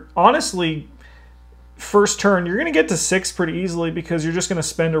you're honestly... First turn, you're going to get to 6 pretty easily because you're just going to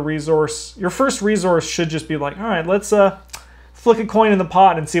spend a resource. Your first resource should just be like, all right, let's flick a coin in the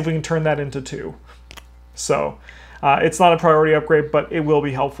pot and see if we can turn that into 2. So it's not a priority upgrade, but it will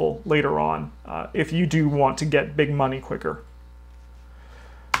be helpful later on if you do want to get big money quicker.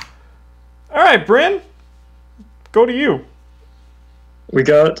 All right, Bryn, go to you. We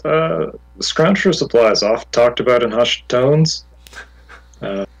got Scrounge for Supplies off, talked about in hushed tones.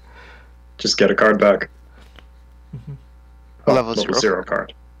 Just get a card back. Mm-hmm. Level 0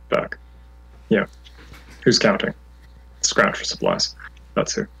 card back. Yeah. Who's counting? Scrounge for Supplies.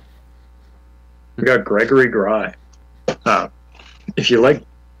 That's who. We got Gregory Gry. If you like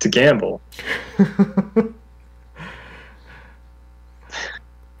to gamble...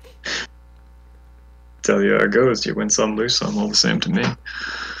 Tell you how it goes. You win some, lose some, all the same to me.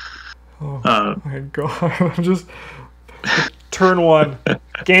 Oh my god. I'm just... Turn 1.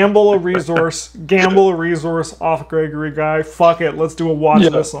 Gamble a resource off Gregory Guy. Fuck it. Let's do a watch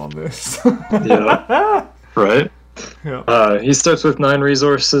list on this. Yeah. Right? Yeah. He starts with 9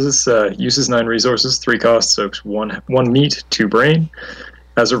 resources, uses 9 resources, 3 costs, soaks 1 meat, 2 brain.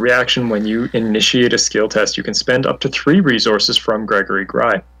 As a reaction, when you initiate a skill test, you can spend up to 3 resources from Gregory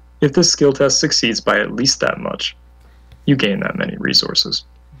Gry. If the skill test succeeds by at least that much, you gain that many resources.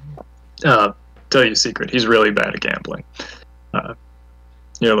 Tell you a secret, he's really bad at gambling.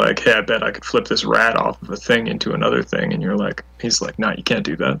 You're like, hey, I bet I could flip this rat off of a thing into another thing, and he's like, nah, you can't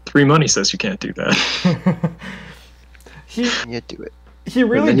do that. 3 money says you can't do that. You do it. He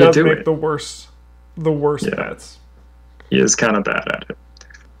really does make the worst bets. He is kind of bad at it.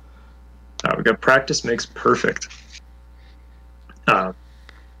 We got practice makes perfect.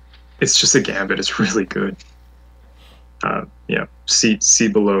 It's just a gambit. It's really good. See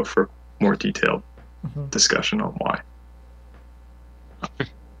below for more detailed discussion on why.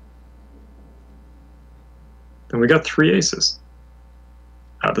 Then we got 3 aces.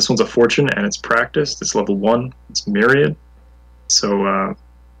 This one's a fortune and it's practiced. It's level 1. It's myriad. So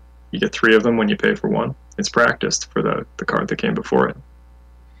you get 3 of them when you pay for 1. It's practiced for the card that came before it.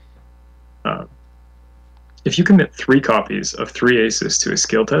 If you commit 3 copies of 3 aces to a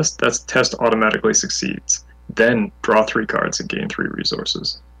skill test, that test automatically succeeds. Then draw 3 cards and gain 3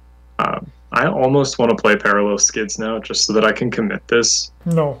 resources. I almost want to play Parallel Skids now just so that I can commit this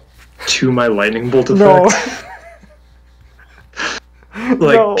to my lightning bolt effect.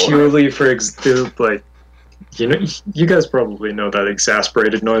 Purely for you guys probably know that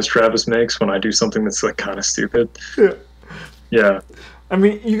exasperated noise Travis makes when I do something that's kind of stupid. Yeah. I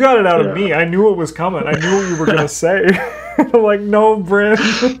mean, you got it out of me. I knew it was coming. I knew what you were gonna say. Like, no, Bryn.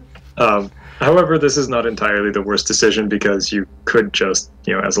 However, this is not entirely the worst decision because you could just,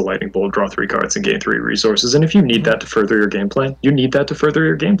 as a lightning bolt, draw 3 cards and gain 3 resources. And if you need that to further your game plan, you need that to further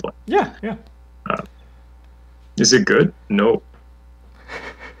your game plan. Yeah. Is it good? No.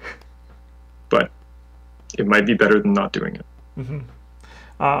 But it might be better than not doing it.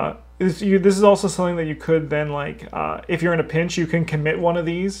 This is also something that you could then, if you're in a pinch, you can commit one of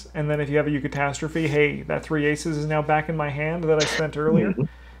these, and then if you have a catastrophe, hey, that 3 aces is now back in my hand that I spent earlier.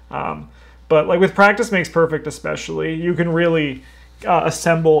 But with practice makes perfect, especially, you can really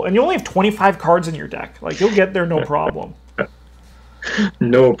assemble, and you only have 25 cards in your deck. You'll get there no problem.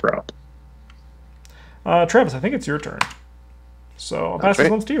 No problem. Travis, I think it's your turn. So I'll pass this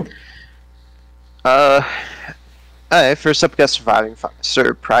one to you. First up, we got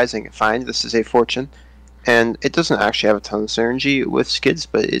Surprising Find. This is a fortune, and it doesn't actually have a ton of synergy with Skids,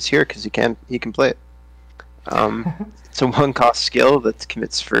 but it's here because he can play it. It's a 1-cost skill that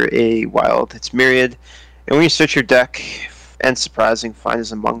commits for a wild. It's myriad, and when you search your deck and Surprising Find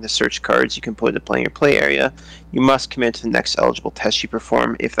is among the search cards you can put into play in your play area, you must commit to the next eligible test you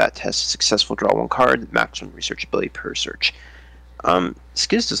perform. If that test is successful, draw 1 card, maximum researchability per search.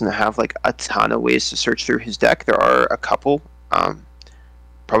 Skids doesn't have a ton of ways to search through his deck. There are a couple,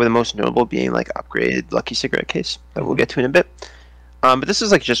 probably the most notable being upgraded Lucky Cigarette Case that we'll get to in a bit. But this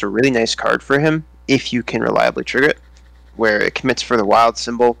is just a really nice card for him if you can reliably trigger it, where it commits for the wild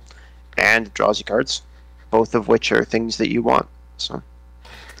symbol and draws you cards, both of which are things that you want. So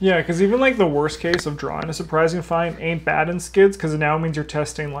yeah, because even the worst case of drawing a Surprising Find ain't bad in Skids, because it now means you're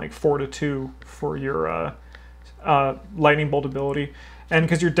testing 4-2 for your lightning bolt ability, and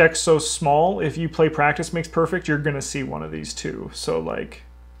because your deck's so small, if you play practice makes perfect, you're gonna see one of these too. So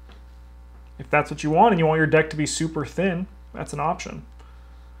if that's what you want and you want your deck to be super thin, that's an option.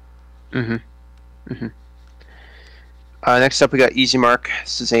 Next up, we got Easy Mark.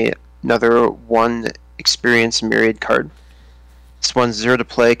 This is another 1 experience myriad card. This one's 0 to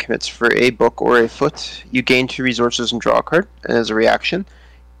play, commits for a book or a foot. You gain 2 resources and draw a card, and as a reaction,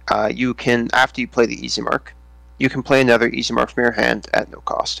 you can, after you play the Easy Mark, you can play another Easy Mark from your hand at no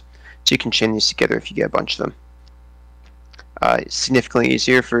cost. So you can chain these together if you get a bunch of them. It's significantly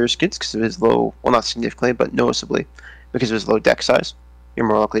easier for Skids because of his low, well, not significantly, but noticeably, because of his low deck size. You're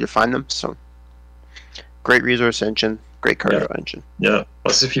more likely to find them, so great resource engine, great card draw engine. Yeah,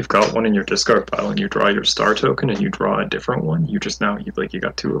 plus if you've got one in your discard pile and you draw your star token and you draw a different one, you just now, you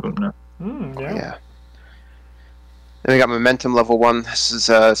got 2 of them now. Yeah. Then we got Momentum level 1. This is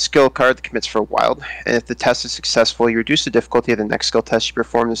a skill card that commits for wild, and if the test is successful, you reduce the difficulty of the next skill test you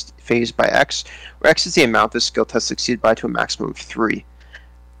perform this phase by X, where X is the amount this skill test succeeded by to a maximum of 3.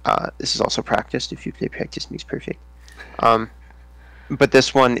 This is also practiced. If you play practice makes perfect. But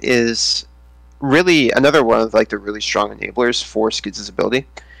this one is really another one of the really strong enablers for Skids' ability,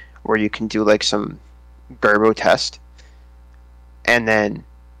 where you can do some Garbo test, and then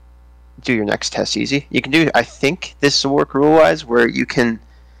do your next test easy. You can do, I think this will work rule-wise, where you can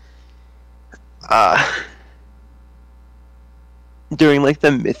during like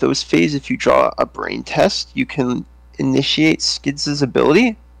the Mythos phase, if you draw a brain test, you can initiate Skids'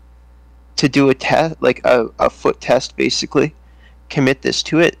 ability to do a test, like a foot test, basically. Commit this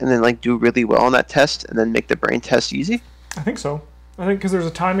to it, and then like do really well on that test, and then make the brain test easy. I think so. I think because there's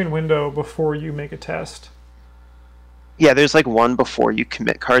a timing window before you make a test. Yeah, there's like one before you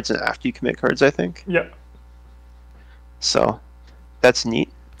commit cards and after you commit cards, I think. Yep. So that's neat.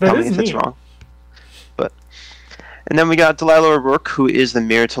 That Tell me is if neat. it's wrong. And then we got Delilah O'Rourke, who is the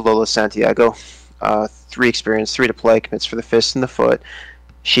mirror to Lola Santiago. 3 experience, 3 to play, commits for the fist and the foot.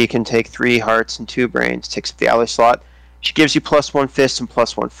 She can take 3 hearts and 2 brains, takes up the ally slot. She gives you +1 fist and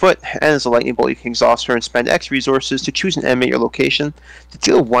 +1 foot, and as a lightning bolt, you can exhaust her and spend X resources to choose an enemy at your location to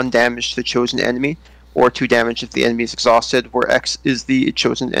deal 1 damage to the chosen enemy, or 2 damage if the enemy is exhausted, where X is the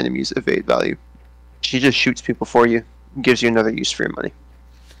chosen enemy's evade value. She just shoots people for you, and gives you another use for your money.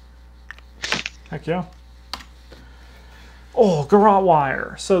 Heck yeah. Oh, Garrote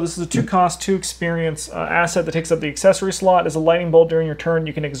Wire. So this is a 2-cost, 2 experience asset that takes up the accessory slot. As a lightning bolt during your turn,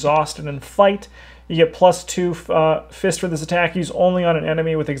 you can exhaust and then fight. You get +2 fist for this attack, used only on an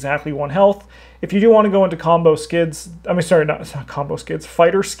enemy with exactly 1 health. If you do want to go into combo skids, not combo skids,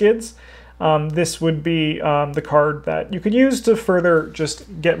 fighter skids, this would be the card that you could use to further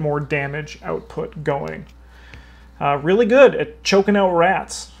just get more damage output going. Really good at choking out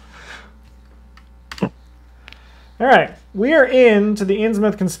rats. All right, we are into the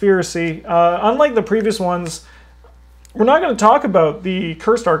Innsmouth conspiracy. Unlike the previous ones, we're not going to talk about the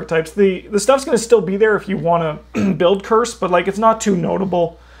cursed archetypes. The stuff's going to still be there if you want to build curse, but like it's not too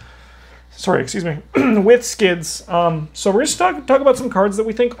notable. Sorry, excuse me. With skids. So we're just talk about some cards that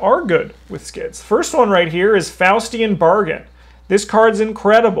we think are good with skids. First one right here is Faustian Bargain. This card's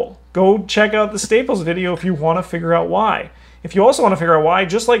incredible. Go check out the Staples video if you want to figure out why. If you also want to figure out why,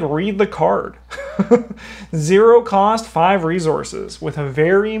 just like read the card. 0 cost, 5 resources with a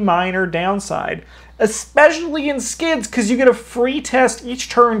very minor downside, especially in skids because you get a free test each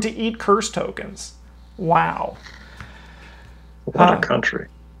turn to eat curse tokens. Wow. What a country.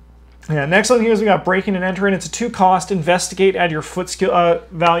 Yeah, next one here is we got Breaking and Entering. It's a 2-cost. Investigate. Add your foot skill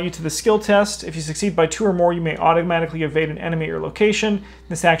value to the skill test. If you succeed by 2 or more, you may automatically evade an enemy at your location.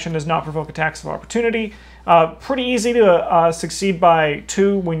 This action does not provoke attacks of opportunity. Pretty easy to succeed by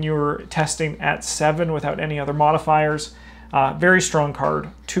 2 when you're testing at 7 without any other modifiers. Very strong card.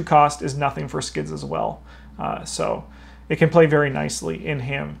 2 cost is nothing for skids as well. So it can play very nicely in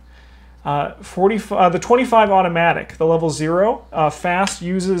him. The 25 automatic, the level 0, fast,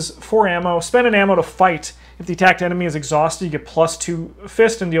 uses 4 ammo. Spend an ammo to fight. If the attacked enemy is exhausted, you get +2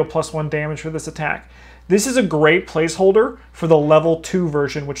 fist and deal +1 damage for this attack. This is a great placeholder for the level 2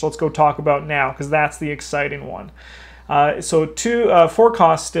 version, which let's go talk about now, because that's the exciting one. So 4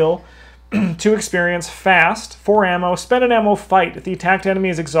 cost still, 2 experience, fast, 4 ammo, spend an ammo, fight. If the attacked enemy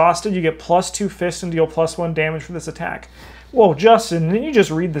is exhausted, you get +2 fist and deal +1 damage for this attack. Whoa, Justin, didn't you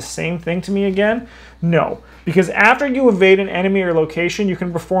just read the same thing to me again? No, because after you evade an enemy or location, you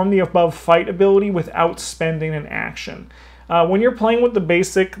can perform the above fight ability without spending an action. When you're playing with the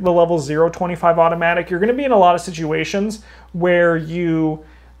basic, the level 0 25 automatic, you're going to be in a lot of situations where you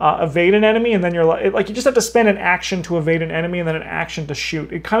evade an enemy and then you're like you just have to spend an action to evade an enemy and then an action to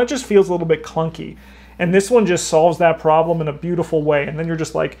shoot. It kind of just feels a little bit clunky. And this one just solves that problem in a beautiful way. And then you're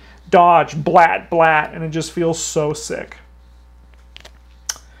just like, dodge, blat, blat, and it just feels so sick.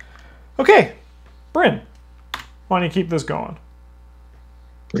 Okay, Bryn, why don't you keep this going?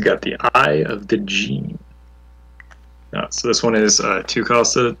 We got the Eye of the Gene. So this one is 2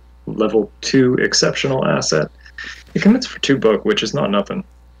 cost, a level 2 exceptional asset. It commits for 2 book, which is not nothing.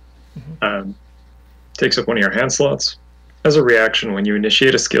 Takes up one of your hand slots. As a reaction, when you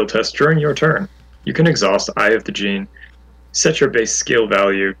initiate a skill test during your turn, you can exhaust Eye of the Gene. Set your base skill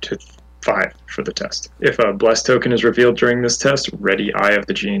value to 5 for the test. If a Blessed token is revealed during this test, ready Eye of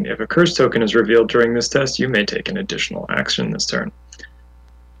the Gene. If a Curse token is revealed during this test, you may take an additional action this turn.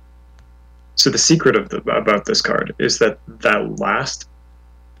 So the secret about this card is that last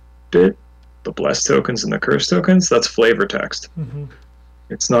bit, the Blessed tokens and the Curse tokens, that's flavor text.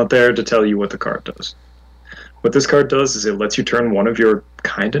 It's not there to tell you what the card does. What this card does is it lets you turn one of your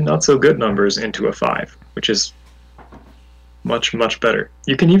kind of not so good numbers into a 5, which is much, much better.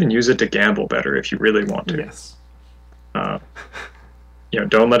 You can even use it to gamble better if you really want to. Yes.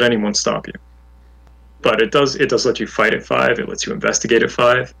 Don't let anyone stop you. But it does let you fight at 5. It lets you investigate at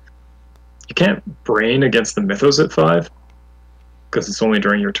 5. You can't brain against the Mythos at 5 because it's only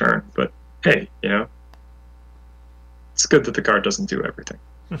during your turn. But hey, it's good that the card doesn't do everything.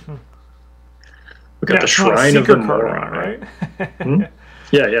 We got the Shrine of the Moron, right?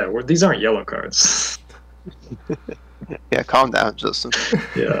 Yeah. These aren't yellow cards. Yeah, calm down, Justin.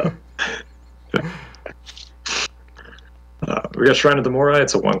 Yeah. We got Shrine of the Morai.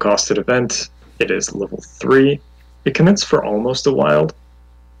 It's a one-costed event. It is level 3. It commits for almost a wild.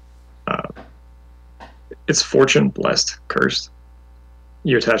 It's Fortune, Blessed, Cursed.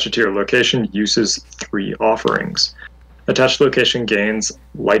 You attach it to your location, uses 3 offerings. Attached location gains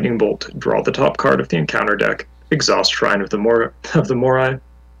Lightning Bolt, draw the top card of the encounter deck, exhaust Shrine of the Morai,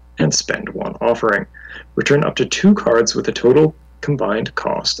 and spend 1 offering. Return up to 2 cards with a total combined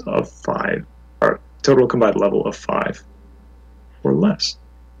cost of 5, or total combined level of 5 or less,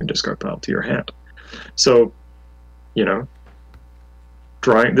 and discard pile to your hand. So, you know,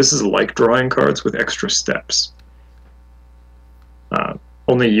 this is like drawing cards with extra steps.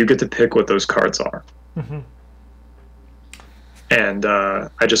 Only you get to pick what those cards are. Mm-hmm. And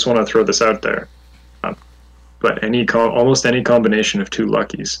I just want to throw this out there. But almost any combination of 2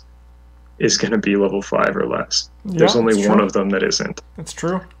 luckies is going to be level 5 or less. Yeah, there's only one true. of them that isn't. That's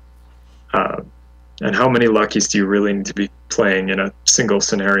true. And how many luckies do you really need to be playing in a single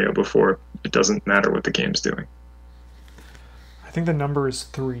scenario before it doesn't matter what the game's doing? I think the number is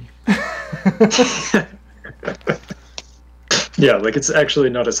 3. Yeah, like it's actually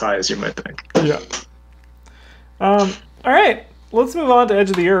not as high as you might think. Yeah. All right. Let's move on to Edge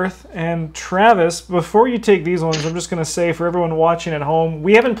of the Earth. And Travis, before you take these ones, I'm just going to say for everyone watching at home,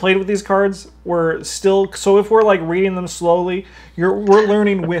 we haven't played with these cards. We're still, so if we're like reading them slowly, we're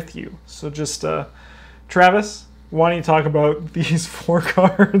learning with you. So just, Travis, why don't you talk about these 4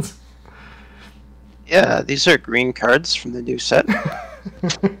 cards? Yeah, these are green cards from the new set.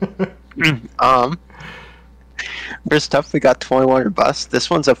 First up, we got 21 or Bust. This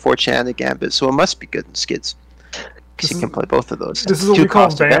one's a Fortune and a Gambit, so it must be good in Skids. Because you can play both of those. This is what we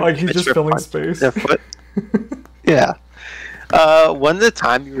call ban, like he's just filling space. Yeah. One at a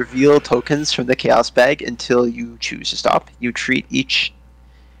time, you reveal tokens from the Chaos Bag until you choose to stop. You treat each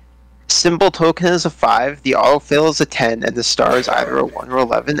symbol token as a 5, the autofill is a 10, and the star is either a 1 or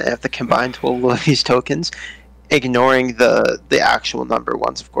 11. And if the combined total of these tokens, ignoring the actual number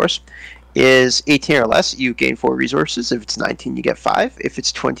ones, of course, is 18 or less, you gain 4 resources. If it's 19, you get 5. If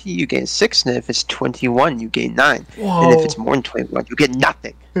it's 20, you gain 6. And if it's 21, you gain 9. Whoa. And if it's more than 21, you get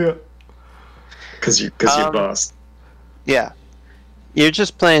nothing. Yeah. Because you bossed. Yeah. You're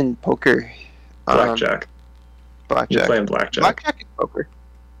just playing poker. Blackjack. Blackjack. You're playing blackjack. Blackjack is poker.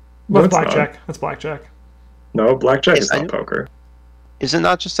 What's it's blackjack? not. That's blackjack. No, blackjack Yes, is not poker. Is it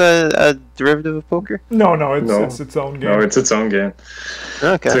not just a derivative of poker? No, No. it's its own game. No, it's its own game.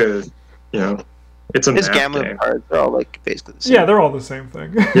 Okay. It's a His math gambling game. cards are all like basically the same. Yeah, they're all the same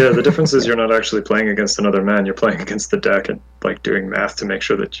thing. Yeah, the difference is you're not actually playing against another man. You're playing against the deck and like doing math to make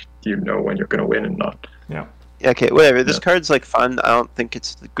sure that you know when you're going to win and not. Yeah. Okay, whatever. This card's like fun. I don't think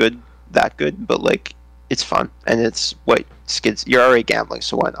it's that good, but like it's fun and it's what Skids. You're already gambling,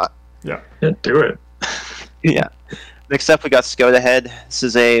 so why not? Yeah. Yeah, do it. Yeah. Next up, we got Scout Ahead. This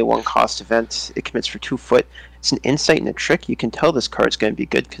is a 1-cost event. It commits for 2 foot. It's an insight and a trick. You can tell this card's going to be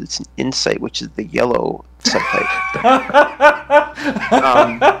good because it's an insight, which is the yellow subtype.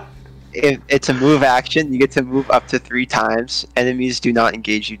 It's a move action. You get to move up to 3 times. Enemies do not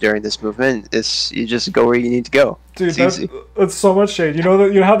engage you during this movement. You just go where you need to go. Dude, that's so much shade. You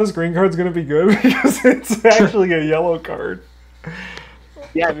know how this green card's going to be good because it's actually a yellow card.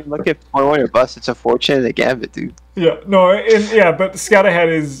 Yeah, I mean, look at 21 or Bust. It's a Fortune and a Gambit, dude. Yeah, no, but Scout Ahead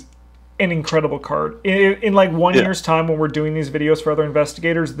is an incredible card. In like 1 year's time, when we're doing these videos for other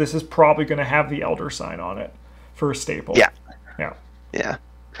investigators, this is probably going to have the Elder Sign on it for a staple. Yeah. Yeah. Yeah.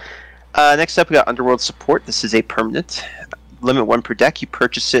 Next up, we got Underworld Support. This is a permanent. Limit 1 per deck. You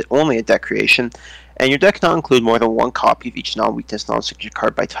purchase it only at deck creation. And your deck cannot include more than 1 copy of each non-weakness, non-signature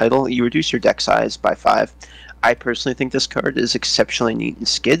card by title. You reduce your deck size by 5. I personally think this card is exceptionally neat in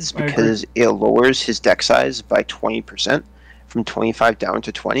Skids because it lowers his deck size by 20%, from 25 down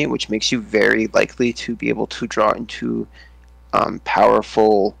to 20, which makes you very likely to be able to draw into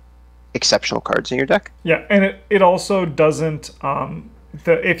powerful, exceptional cards in your deck. Yeah, and it also doesn't...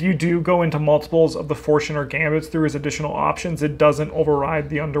 if you do go into multiples of the Fortune or Gambits through his additional options, it doesn't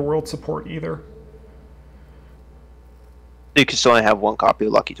override the Underworld Support either. You can still only have 1 copy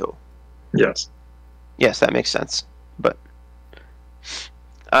of Lucky Total. Yes. Yes, that makes sense. But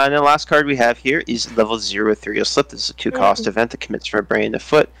and the last card we have here is level 0 Ethereal Slip. This is a 2-cost event that commits for a brain and a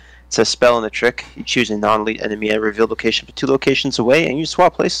foot. It's a spell and a trick. You choose a non-elite enemy at a revealed location but 2 locations away, and you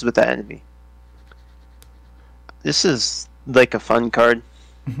swap places with that enemy. This is like a fun card.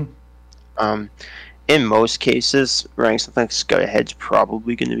 In most cases, running something like Scout Ahead is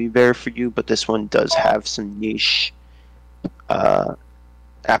probably going to be better for you, but this one does have some niche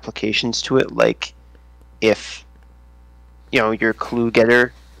applications to it, like if your clue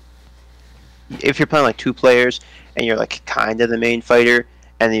getter. If you're playing like 2 players and you're like kind of the main fighter,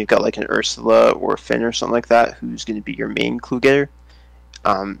 and then you've got like an Ursula or Finn or something like that who's going to be your main clue getter,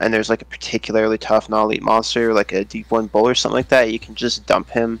 and there's like a particularly tough non-elite monster, like a Deep One Bull or something like that, you can just dump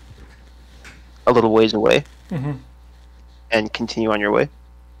him a little ways away and continue on your way.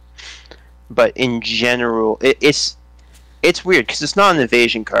 But in general, it's weird because it's not an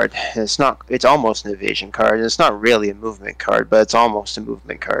evasion card. It's almost an evasion card, and it's not really a movement card, but it's almost a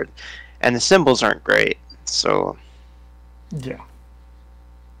movement card. And the symbols aren't great, so yeah,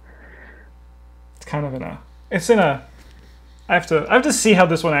 it's kind of I have to see how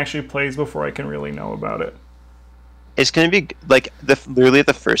this one actually plays before I can really know about it. It's going to be like literally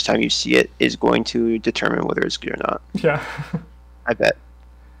the first time you see it is going to determine whether it's good or not. Yeah, I bet.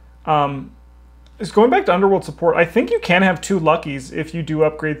 Is going back to Underworld support, I think you can have 2 Luckies if you do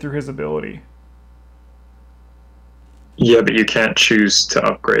upgrade through his ability. Yeah, but you can't choose to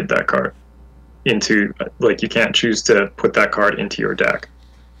upgrade that card into, like, you can't choose to put that card into your deck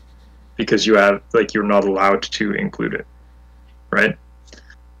because you're not allowed to include it, right?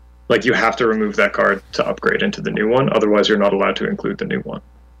 Like, you have to remove that card to upgrade into the new one, otherwise you're not allowed to include the new one.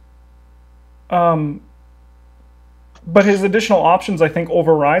 But his additional options, I think,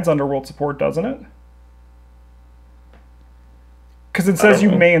 overrides Underworld support, doesn't it? Because it says you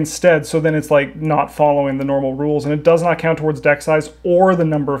may instead, so then it's like not following the normal rules, and it does not count towards deck size or the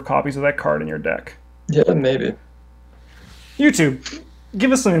number of copies of that card in your deck. Yeah, maybe. YouTube,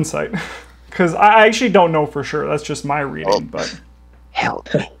 give us some insight. Because I actually don't know for sure. That's just my reading, but... Help.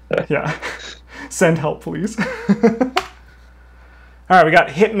 Yeah. Send help, please. Alright, we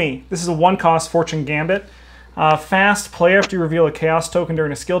got Hit Me. This is a 1-cost Fortune Gambit. Fast, play after you reveal a Chaos token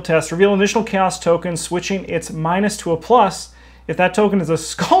during a skill test. Reveal an additional Chaos token, switching its minus to a plus. If that token is a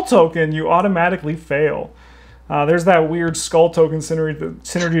Skull token, you automatically fail. There's that weird Skull token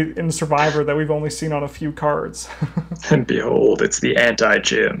synergy in Survivor that we've only seen on a few cards. And behold, it's the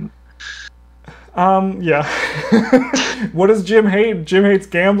anti-Jim. Yeah. What does Jim hate? Jim hates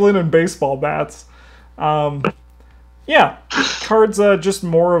gambling and baseball bats. Yeah. Cards, just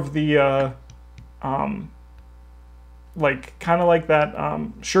more of the, like, kind of like that,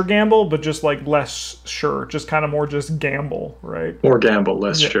 sure gamble, but just, like, less sure. Just kind of more just gamble, right? More gamble,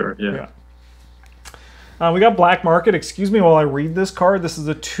 less sure, yeah. We got Black Market. Excuse me while I read this card. This is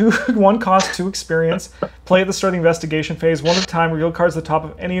a 1-cost 2 experience. Play at the start of the investigation phase. 1 at a time, reveal cards at the top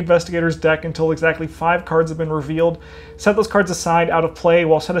of any investigator's deck until exactly 5 cards have been revealed. Set those cards aside out of play.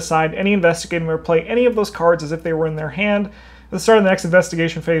 While set aside, any investigator may play any of those cards as if they were in their hand. At the start of the next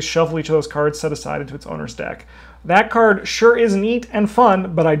investigation phase, shuffle each of those cards set aside into its owner's deck. That card sure is neat and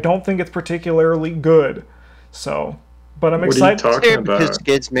fun, but I don't think it's particularly good. So... But I'm excited. What are you talking about? Because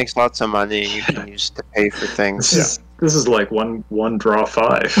Skids makes lots of money and you can use to pay for things. This is like one draw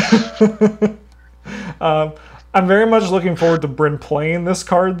 5. I'm very much looking forward to Bryn playing this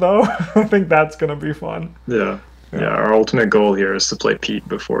card, though. I think that's going to be fun. Yeah. Our ultimate goal here is to play Pete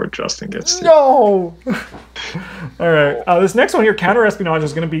before Justin gets to. No. All right. This next one here, Counter Espionage,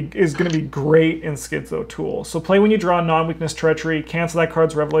 is going to be great in Skids O'Toole. So play when you draw non-weakness Treachery, cancel that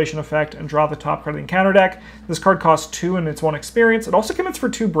card's Revelation effect, and draw the top card of the encounter deck. This card costs 2 and it's 1 experience. It also commits for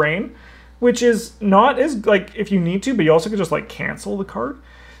 2 brain, which is not as like if you need to, but you also could just like cancel the card.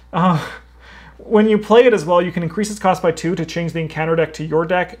 When you play it as well, you can increase its cost by 2 to change the encounter deck to your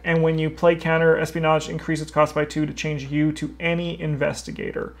deck, and when you play Counter Espionage, increase its cost by 2 to change you to any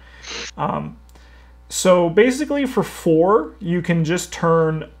investigator. So basically for 4, you can just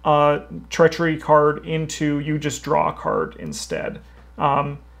turn a Treachery card into you just draw a card instead,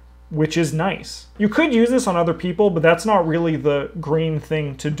 which is nice. You could use this on other people, but that's not really the green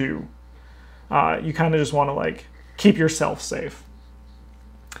thing to do. You kind of just want to like keep yourself safe.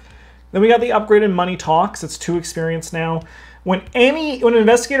 Then we got the upgraded Money Talks. It's 2 experience now. When an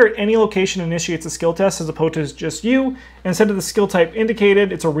investigator at any location initiates a skill test as opposed to just you, and instead of the skill type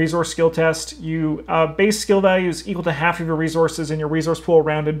indicated, it's a resource skill test. You base skill value is equal to half of your resources in your resource pool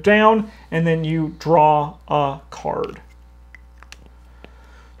rounded down, and then you draw a card.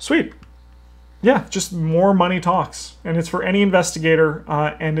 Sweet. Yeah, just more Money Talks. And it's for any investigator,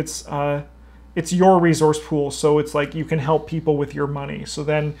 and it's your resource pool, so it's like you can help people with your money. So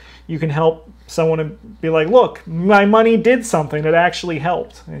then you can help someone and be like, look, my money did something. It actually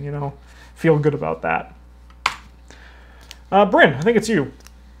helped. And, you know, feel good about that. Bryn, I think it's you.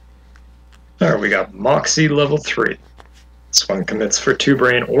 All right, we got Moxie level 3. This one commits for 2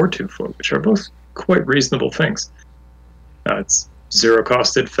 brain or 2 float, which are both quite reasonable things. It's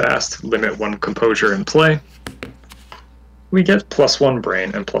 0-costed, fast, limit 1 composure in play. We get +1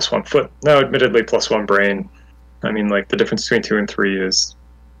 brain and +1 foot. Now, admittedly, +1 brain I mean, like, the difference between 2 and 3 is,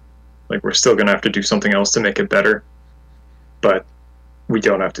 like, we're still going to have to do something else to make it better, but we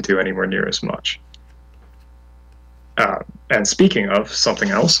don't have to do anywhere near as much. And speaking of something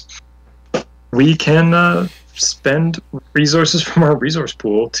else, we can spend resources from our resource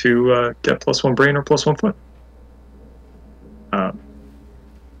pool to get +1 brain or +1 foot.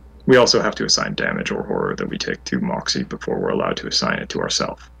 We also have to assign damage or horror that we take to Moxie before we're allowed to assign it to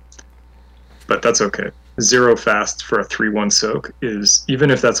ourselves. But that's okay. 0 fast for a 3/1 soak is,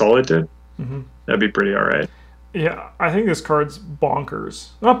 even if that's all it did, that'd be pretty alright. Yeah, I think this card's bonkers.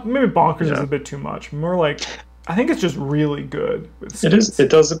 Not maybe bonkers is a bit too much. More like, I think it's just really good. It is. It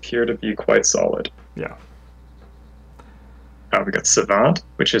does appear to be quite solid. Yeah. We got Savant,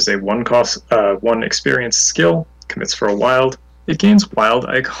 which is a 1 experience skill. Commits for a wild. It gains wild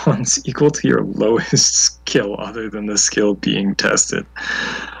icons equal to your lowest skill other than the skill being tested.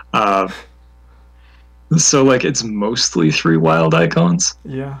 So, like, it's mostly 3 wild icons.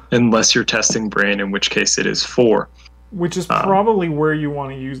 Yeah. Unless you're testing brain, in which case it is 4. Which is probably where you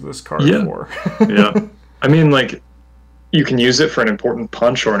want to use this card for. Yeah. I mean, like, you can use it for an important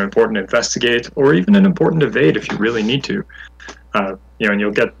punch or an important investigate or even an important evade if you really need to. And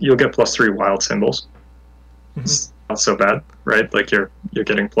you'll get +3 wild symbols. It's not so bad, right? Like, you're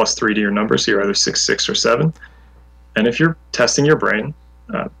getting +3 to your number, so you're either 6, 6, or 7. And if you're testing your brain,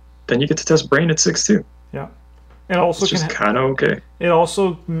 then you get to test brain at 6 too. Yeah. It also it's just kind of okay. It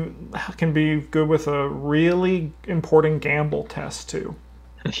also can be good with a really important gamble test too.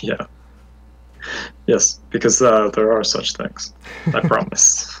 Yeah. Yes, because there are such things. I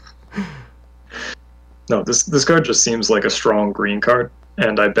promise. No, this card just seems like a strong green card,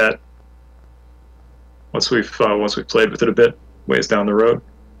 and I bet once we've played with it a bit, ways down the road,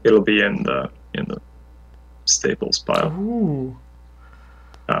 it'll be in the staples pile. Ooh.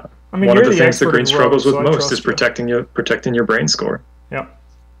 I mean, one of the things that green struggles with most is protecting your brain score. Yeah.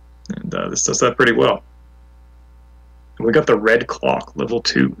 And this does that pretty well. And we got the red clock, level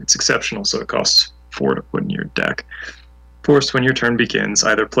 2. It's exceptional, so it costs 4 to put in your deck. Forced when your turn begins,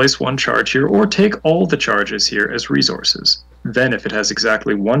 either place 1 charge here or take all the charges here as resources. Then, if it has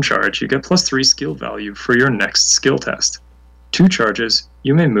exactly 1 charge, you get +3 skill value for your next skill test. 2 charges,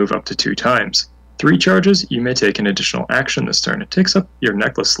 you may move up to 2 times. 3 charges, you may take an additional action this turn. It takes up your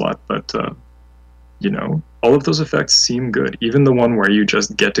necklace slot, but, all of those effects seem good. Even the one where you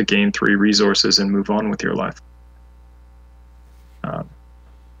just get to gain 3 resources and move on with your life.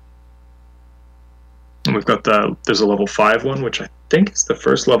 And we've got there's a level 5 one, which I think is the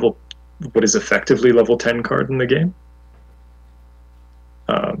first level, what is effectively level 10 card in the game.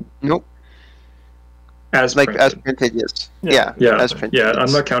 Nope. As printed, yes. Yeah. As printed, yes.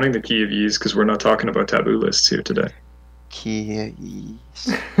 I'm not counting the key of ease because we're not talking about taboo lists here today. Key of ease.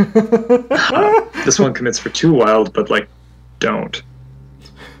 This one commits for 2 wild, but don't.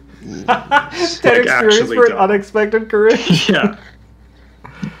 10 experience for an unexpected courage. Yeah.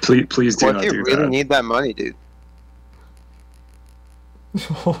 Please do not do that. You really need that money, dude.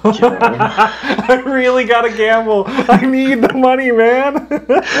 I really gotta gamble. I need the money, man.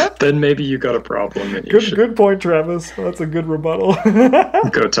 Then maybe you got a problem. And good point, Travis. That's a good rebuttal.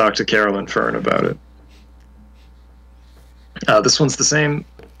 Go talk to Carolyn Fern about it. This one's the same,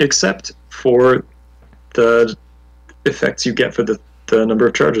 except for the effects you get for the number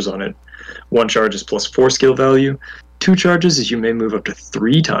of charges on it. 1 charge is +4 skill value. 2 charges is you may move up to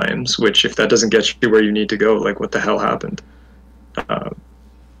 3 times, which if that doesn't get you where you need to go, like, what the hell happened?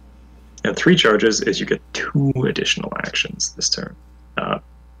 And 3 charges is you get 2 additional actions this turn.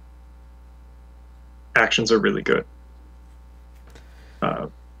 Actions are really good.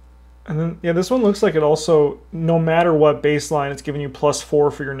 And then, yeah, this one looks like it also, no matter what baseline, it's giving you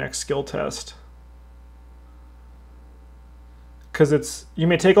 +4 for your next skill test. Because you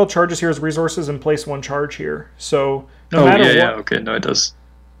may take all charges here as resources and place 1 charge here. So no matter what. Yeah, okay, no, it does.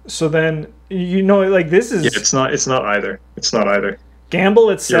 So then, like, this is... Yeah, it's not either. It's not either.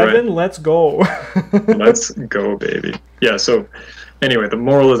 Gamble at 7, right. Let's go. Let's go, baby. Yeah, so anyway, the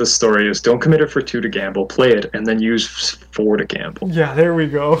moral of the story is don't commit it for 2 to gamble, play it, and then use 4 to gamble. Yeah, there we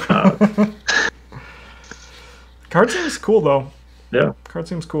go. Card seems cool, though. Yeah. Card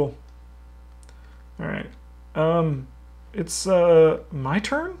seems cool. All right. It's my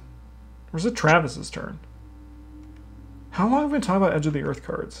turn? Or is it Travis's turn? How long have we been talking about Edge of the Earth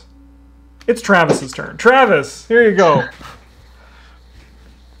cards? It's Travis's turn. Travis, here you go.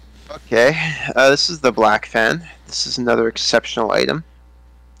 Okay, this is the Black Fan. This is another exceptional item.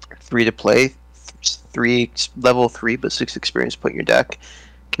 3 to play, 3 level 3, but 6 experience put in your deck.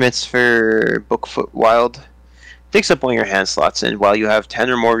 Commits for Bookfoot Wild. Takes up one of your hand slots, and while you have 10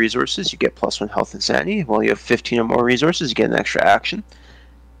 or more resources, you get +1 health and sanity. While you have 15 or more resources, you get an extra action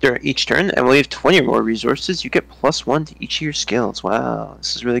during each turn. And while you have 20 or more resources, you get +1 to each of your skills. Wow,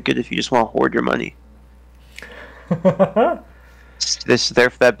 this is really good if you just want to hoard your money. This is there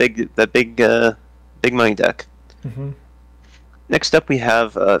for that big money deck. Mm-hmm. Next up, we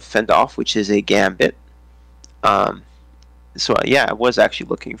have Fend Off, which is a gambit. So yeah, I was actually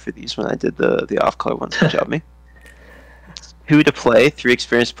looking for these when I did the off-color ones. Good job, me. 2 to play, 3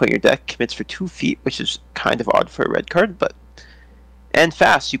 experience to put in your deck, commits for 2 feet, which is kind of odd for a red card, but... And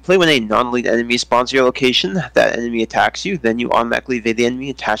fast, you play when a non-elite enemy spawns your location, that enemy attacks you, then you automatically evade the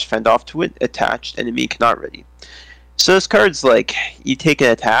enemy, attach Fend Off to it, attached enemy cannot ready. So this card's like, you take an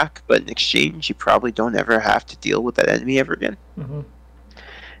attack, but in exchange, you probably don't ever have to deal with that enemy ever again. Mm-hmm.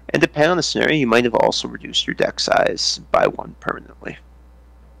 And depending on the scenario, you might have also reduced your deck size by 1 permanently.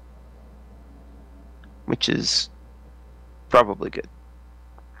 Which is probably good.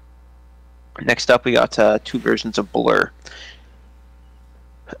 Next up, we got 2 versions of Blur.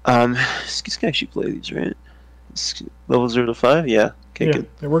 This can actually play these, right? It's level 0 to 5? Yeah. Okay, yeah, good.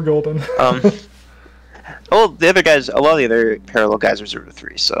 Yeah, we're golden. Well, the other guys, a lot of the other parallel guys are 0 to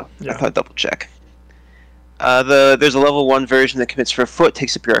 3, so yeah. I thought I'd double check. There's a level 1 version that commits for a foot,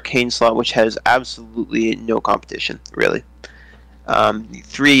 takes up your arcane slot, which has absolutely no competition, really.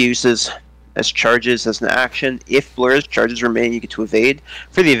 3 uses as charges as an action. If Blur's charges remain, you get to evade.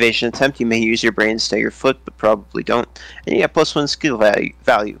 For the evasion attempt, you may use your brain to stay your foot, but probably don't. And you get +1 skill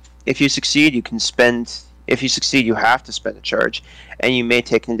value. If you succeed, you can spend... If you succeed, you have to spend a charge, and you may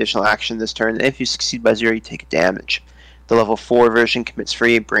take an additional action this turn. And if you succeed by 0, you take damage. The level 4 version commits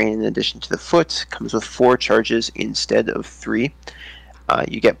free brain in addition to the foot, comes with 4 charges instead of 3.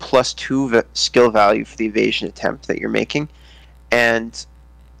 You get +2 skill value for the evasion attempt that you're making, and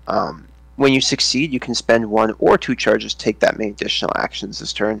when you succeed, you can spend 1 or 2 charges to take that many additional actions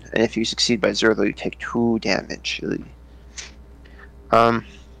this turn. And if you succeed by 0, though, you take 2 damage.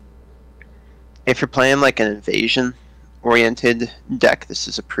 If you're playing like an invasion-oriented deck, this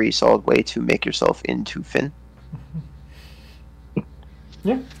is a pretty solid way to make yourself into Finn.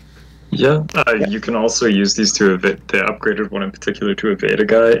 Yeah. Yeah, you can also use these to evade. They upgraded one in particular to evade a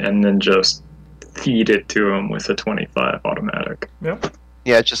guy, and then just feed it to him with a 25 automatic. Yep.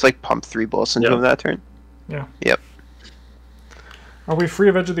 Yeah, just like pump 3 bullets into him that turn. Yeah. Yep. Are we free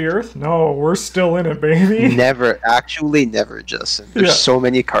of Edge of the Earth? No, we're still in it, baby. Never, Justin. There's so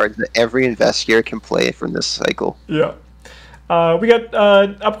many cards that every investigator can play from this cycle. Yeah. We got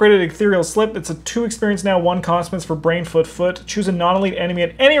upgraded Ethereal Slip. It's a 2 experience now, 1 consequence for Brain Foot. Choose a non-elite enemy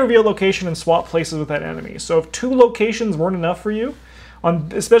at any revealed location and swap places with that enemy. So if 2 locations weren't enough for you,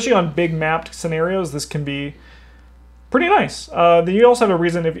 especially on big mapped scenarios, this can be pretty nice. Then you also have a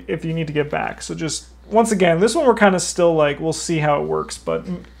reason if you need to get back. So just, once again, this one we're kind of still like, we'll see how it works. But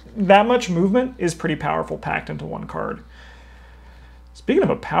that much movement is pretty powerful packed into 1 card. Speaking of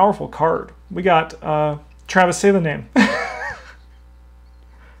a powerful card, we got, Travis, say the name.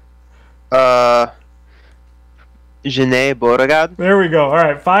 Janae Beauregard. There we go. All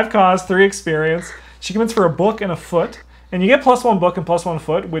right, 5 cost, 3 experience. She commits for a book and a foot. And you get +1 book and +1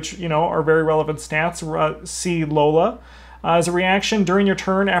 foot, which, you know, are very relevant stats. See Lola. As a reaction, during your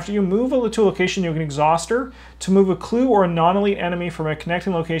turn, after you move to a location, you can exhaust her to move a clue or a non-elite enemy from a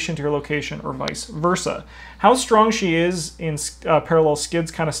connecting location to your location, or vice versa. How strong she is in Parallel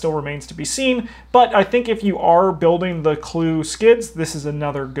Skids kind of still remains to be seen, but I think if you are building the clue skids, this is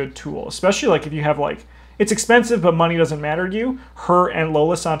another good tool, especially like if you have like, it's expensive, but money doesn't matter to you. Her and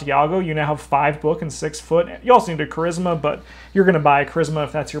Lola Santiago, you now have 5 book and 6 foot. You also need a charisma, but you're going to buy a charisma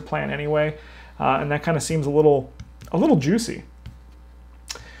if that's your plan anyway. And that kind of seems a little juicy.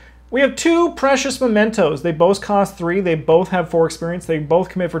 We have 2 precious mementos. They both cost 3. They both have 4 experience. They both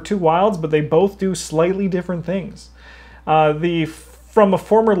commit for 2 wilds, but they both do slightly different things. From a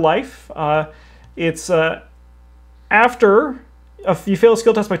former life, it's after. If you fail a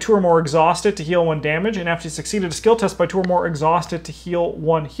skill test by 2 or more, exhaust it to heal 1 damage, and after you succeeded a skill test by 2 or more, exhaust it to heal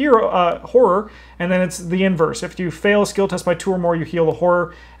 1 horror, and then it's the inverse. If you fail a skill test by 2 or more, you heal a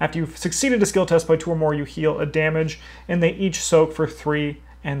horror. After you've succeeded a skill test by 2 or more, you heal a damage, and they each soak for 3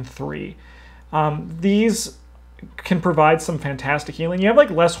 and 3. These can provide some fantastic healing. You have like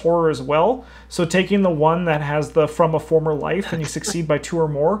less horror as well, so taking the one that has the from a former life and you succeed by 2 or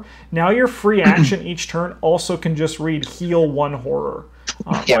more, now your free action each turn also can just read heal 1 horror.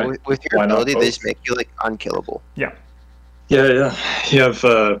 Yeah, with your ability, they just make you like unkillable. Yeah. Yeah. You have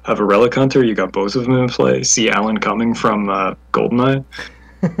a Relic Hunter, you got both of them in play. See Alan coming from Goldeneye.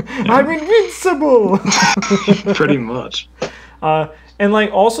 I'm invincible! Pretty much. And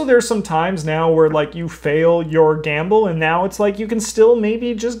like also there's some times now where like you fail your gamble and now it's like you can still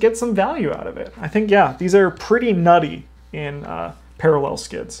maybe just get some value out of it. I think, yeah, these are pretty nutty in Parallel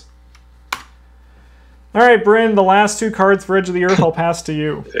Skids. All right, Bryn, the last 2 cards for Edge of the Earth, I'll pass to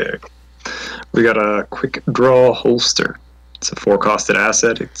you. We got a Quick Draw Holster. It's a 4-costed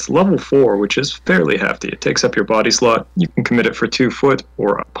asset. It's level 4, which is fairly hefty. It takes up your body slot. You can commit it for 2 foot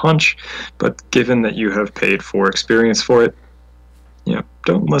or a punch, but given that you have paid 4 experience for it,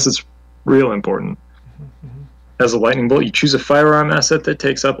 don't unless it's real important. As a lightning bolt, you choose a firearm asset that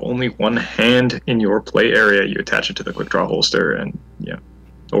takes up only 1 hand in your play area. You attach it to the Quick Draw Holster and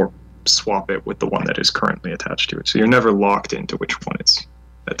or swap it with the one that is currently attached to it. So you're never locked into which one is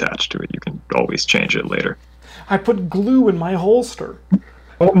attached to it. You can always change it later. I put glue in my holster.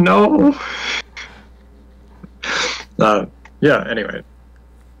 Oh no! Anyway.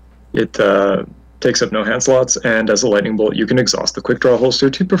 It takes up no hand slots, and as a lightning bolt, you can exhaust the Quick Draw Holster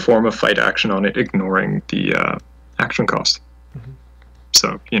to perform a fight action on it, ignoring the action cost.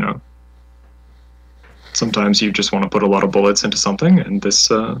 So, sometimes you just want to put a lot of bullets into something, and this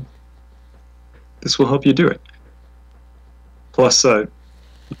will help you do it. Plus,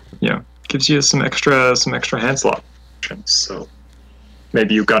 gives you some extra hand slot options. So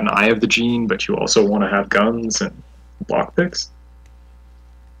maybe you've got an Eye of the Gene, but you also want to have guns and lockpicks.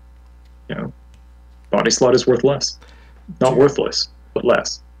 Body slot is worth less. Not worthless, but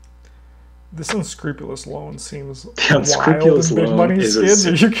less. This unscrupulous loan seems the unscrupulous wild and big loan money is Skids.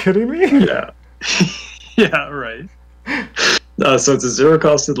 Are you kidding me? Yeah. Yeah, right. So it's a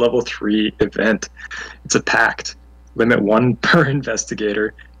 0-costed level 3 event. It's a pact. Limit 1 per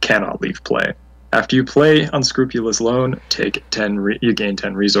investigator. Cannot leave play. After you play Unscrupulous Loan, take 10. You gain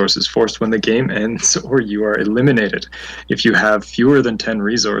 10 resources forced when the game ends, or you are eliminated. If you have fewer than 10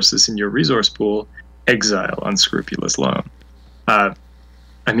 resources in your resource pool, exile Unscrupulous Loan. 10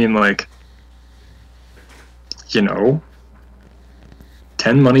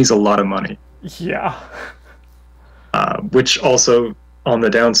 money's a lot of money. Yeah. Which also, on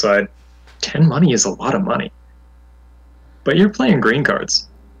the downside, 10 money is a lot of money. But you're playing green cards.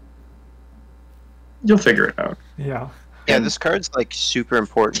 You'll figure it out. Yeah. Yeah, this card's like super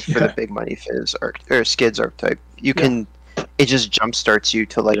important for the big money Fizz or Skids archetype. You can, it just jumpstarts you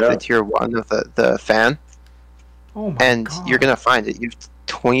to like the tier 1 of the fan. Oh my and God. You're gonna find it. You've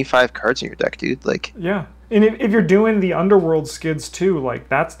 25 cards in your deck, dude. Like, yeah, and if you're doing the Underworld Skids too, like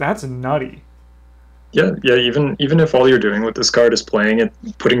that's nutty. Yeah. Even if all you're doing with this card is playing it,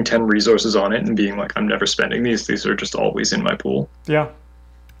 putting 10 resources on it, and being like, I'm never spending these. These are just always in my pool. Yeah,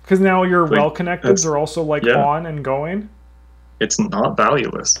 because now your well-connecteds are also like on and going. It's not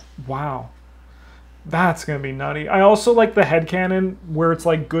valueless. Wow. That's going to be nutty. I also like the headcanon where it's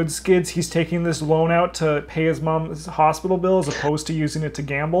like good Skids. He's taking this loan out to pay his mom's hospital bill as opposed to using it to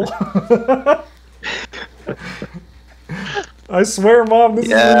gamble. I swear, Mom, this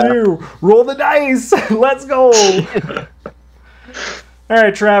is for you. Roll the dice. Let's go. All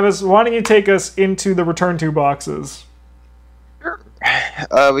right, Travis, why don't you take us into the return 2 boxes?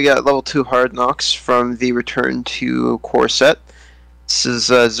 we got level 2 Hard Knocks from the Return to core set. This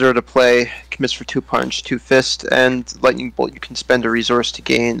is 0 to play, commits for 2 punch, 2 fist, and Lightning Bolt. You can spend a resource to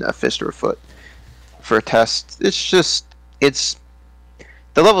gain a fist or a foot for a test. It's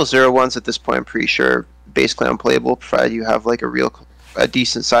the level 0 ones at this point, I'm pretty sure, basically unplayable, provided you have like a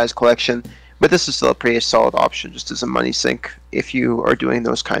decent sized collection. But this is still a pretty solid option, just as a money sink if you are doing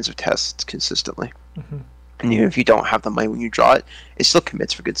those kinds of tests consistently. Mm-hmm. And even if you don't have the money when you draw it, it still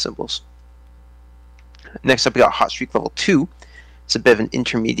commits for good symbols. Next up, we got Hot Streak level 2. It's a bit of an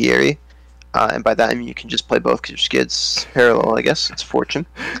intermediary, and by that I mean you can just play both because your Skids parallel, I guess. It's Fortune.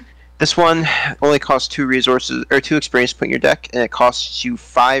 This one only costs 2 resources or 2 experience to put in your deck, and it costs you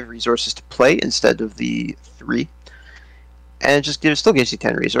 5 resources to play instead of the 3. And it still gives you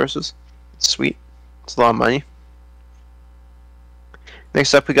 10 resources. It's sweet. It's a lot of money.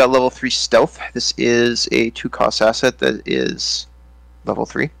 Next up, we got level 3 Stealth. This is a 2-cost asset that is level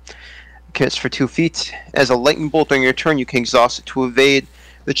 3. Commits for 2 feet. As a lightning bolt during your turn, you can exhaust it to evade.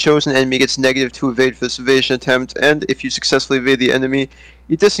 The chosen enemy gets negative to evade for this evasion attempt, and if you successfully evade the enemy,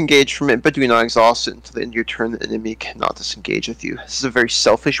 you disengage from it, but do not exhaust it until the end of your turn. The enemy cannot disengage with you. This is a very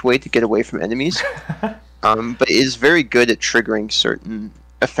selfish way to get away from enemies, but it is very good at triggering certain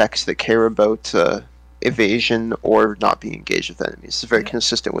effects that care about evasion or not being engaged with enemies. It's a very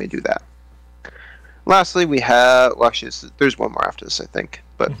consistent way to do that. Lastly, we have... Well, actually, there's one more after this, I think.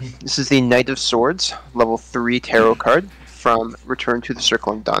 But this is the Knight of Swords, level 3 tarot card from Return to the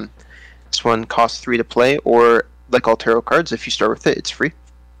Circle Undone. This one costs 3 to play, or like all tarot cards, if you start with it, it's free.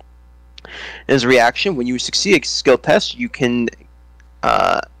 As a reaction, when you succeed a skill test, you can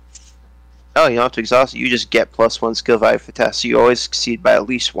Oh, you don't have to exhaust it. You just get +1 skill value for test. So you always succeed by at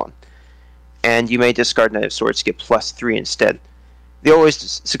least 1. And you may discard Knight of Swords to get +3 instead. The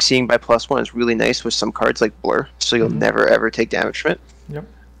always succeeding by +1 is really nice with some cards like Blur, so you'll never ever take damage from it. Yep.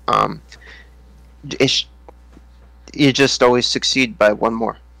 You just always succeed by 1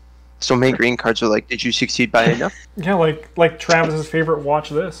 more. So many green cards are like, did you succeed by enough? Yeah, like Travis's favorite watch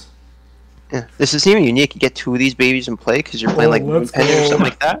this. Yeah, this isn't even unique. You get 2 of these babies in play because you're playing like Moonpender or something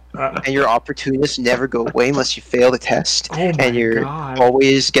like that, and your opportunists never go away unless you fail the test, and you're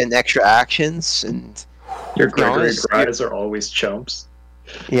always getting extra actions, and your Gregory Gries are always chumps.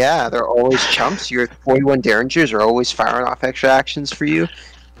 Yeah, they're always chumps. Your 41 Derringers are always firing off extra actions for you.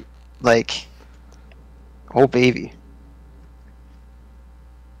 Like, oh baby.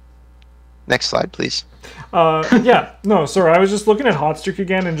 Next slide, please. Yeah, no, sorry. I was just looking at Hot Streak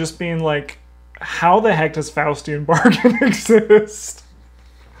again and just being like, how the heck does Faustian Bargain exist?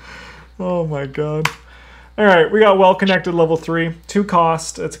 Oh my god. Alright, we got Well Connected level 3. 2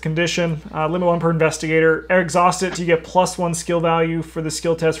 cost, it's a condition. Limit 1 per investigator. Exhaust it, you get +1 skill value for the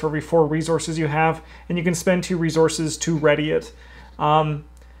skill test for every 4 resources you have, and you can spend 2 resources to ready it.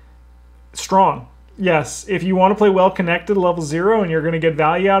 Strong. Yes, if you want to play Well Connected level 0 and you're going to get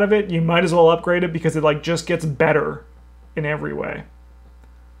value out of it, you might as well upgrade it because it like just gets better in every way.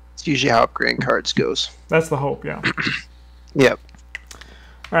 It's usually how upgrading cards goes. That's the hope, yeah. Yep.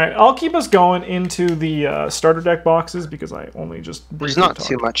 All right, I'll keep us going into the starter deck boxes because I only just There's not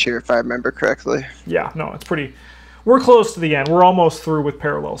too much here if I remember correctly. Yeah, no, it's pretty... We're close to the end. We're almost through with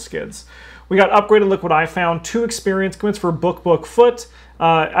Parallel Skids. We got Upgraded Liquid I Found, 2 experience commits for Book Foot.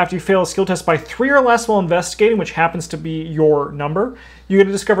 After you fail a skill test by 3 or less while investigating, which happens to be your number, you get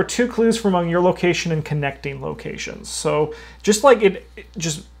to discover 2 clues from among your location and connecting locations. So just like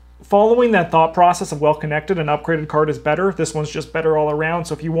just following that thought process of Well Connected, an upgraded card is better. This one's just better all around.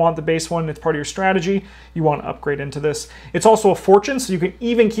 So if you want the base one, it's part of your strategy, you want to upgrade into this. It's also a fortune, so you can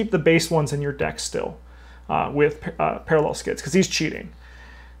even keep the base ones in your deck still with Parallel Skids, because he's cheating.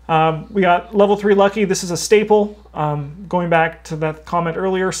 We got level 3 lucky. This is a staple. Going back to that comment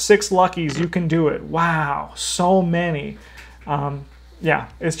earlier, 6 luckies, you can do it. Wow, so many. Yeah,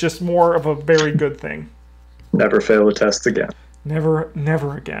 it's just more of a very good thing. Never fail a test again. Never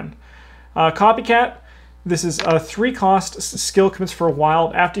again. Copycat. This is a 3 cost skill commits for a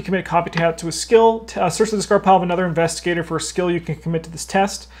wild. After you commit Copycat to a skill, search the discard pile of another investigator for a skill you can commit to this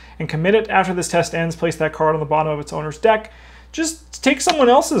test, and commit it. After this test ends, place that card on the bottom of its owner's deck. Just take someone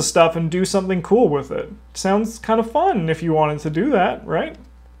else's stuff and do something cool with it. Sounds kind of fun if you wanted to do that, right?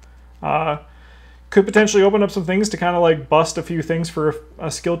 Could potentially open up some things to kind of like bust a few things for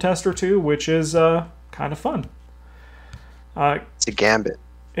a skill test or 2, which is kind of fun. It's a gambit.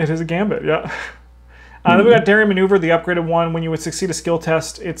 It is a gambit, yeah. Then we got Daring Maneuver, the upgraded one. When you would succeed a skill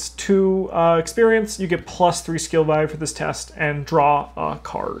test, it's 2 experience. You get +3 skill value for this test and draw a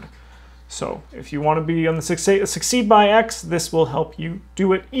card. So if you want to be on the succeed by X, this will help you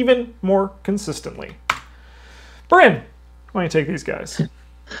do it even more consistently. Bryn, why don't you take these guys?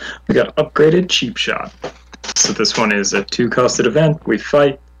 We got Upgraded Cheap Shot. So this one is a 2-costed event. We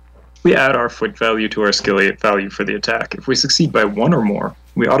fight. We add our foot value to our skill value for the attack. If we succeed by 1 or more,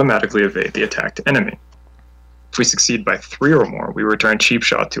 we automatically evade the attacked enemy. If we succeed by 3 or more, we return Cheap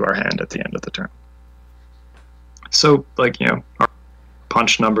Shot to our hand at the end of the turn. So, like, you know, our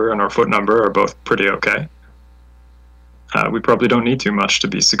punch number and our foot number are both pretty okay. We probably don't need too much to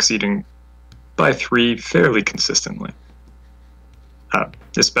be succeeding by 3 fairly consistently.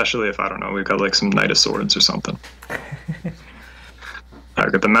 Especially if, I don't know, we've got like some Knight of Swords or something.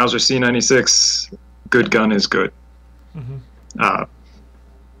 I've got the Mauser C96. Good gun is good.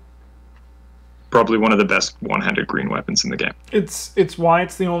 Probably one of the best one-handed green weapons in the game. It's why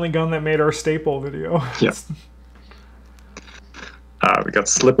it's the only gun that made our staple video. Yeah. We got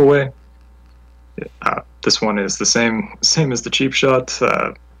Slip Away. This one is the same as the Cheap Shot.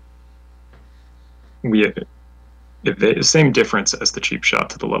 Same difference as the Cheap Shot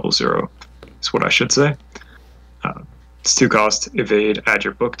to the level 0 is what I should say. It's 2 cost, evade, add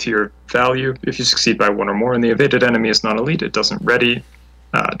your book to your value. If you succeed by 1 or more and the evaded enemy is not elite, it doesn't ready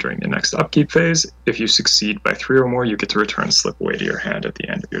during the next upkeep phase. If you succeed by 3 or more, you get to return Slip Away to your hand at the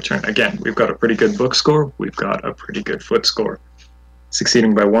end of your turn. Again, we've got a pretty good book score. We've got a pretty good foot score.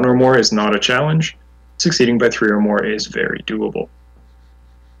 Succeeding by 1 or more is not a challenge. Succeeding by 3 or more is very doable.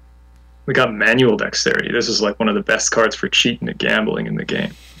 We got Manual Dexterity. This is like one of the best cards for cheating and gambling in the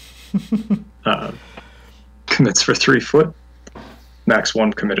game. Commits for 3 foot. Max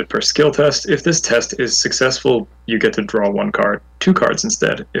 1 committed per skill test. If this test is successful, you get to draw 1 card. 2 cards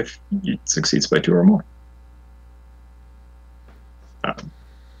instead if it succeeds by 2 or more.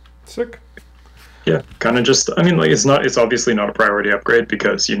 Sick. Yeah, kind of just, I mean, like, it's obviously not a priority upgrade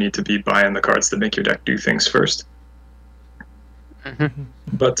because you need to be buying the cards that make your deck do things first.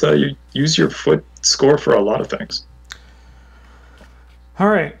 But you use your foot score for a lot of things. All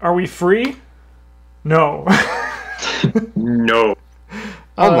right, are we free? No. No.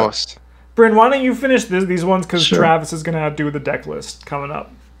 Almost. Bryn, why don't you finish these ones, because Sure. Travis is going to have to do the deck list coming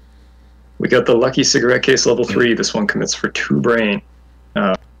up. We got the Lucky Cigarette Case level 3. This one commits for 2 brain.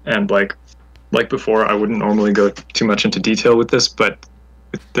 And like before, I wouldn't normally go too much into detail with this, but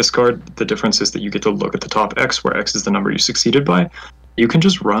with this card, the difference is that you get to look at the top X, where X is the number you succeeded by. You can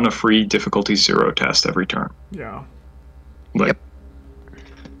just run a free difficulty 0 test every turn. Yeah. Like, Yep.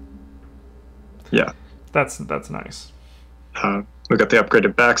 Yeah. That's nice. We got the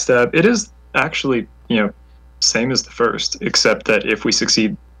upgraded Backstab. It is actually, same as the first, except that if we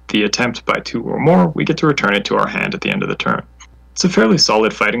succeed the attempt by 2 or more, we get to return it to our hand at the end of the turn. It's a fairly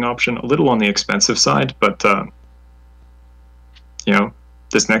solid fighting option, a little on the expensive side, but,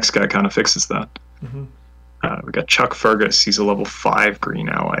 this next guy kind of fixes that. We got Chuck Fergus. He's a level 5 green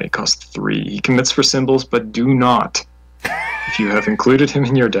ally. He costs 3. He commits for symbols, but do not. If you have included him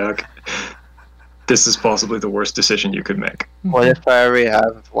in your deck, this is possibly the worst decision you could make. What if I already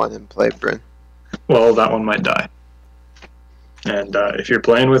have one in play, Bryn? Well, that one might die. And if you're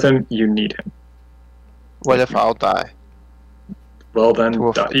playing with him, you need him. What if I'll die? Well, then To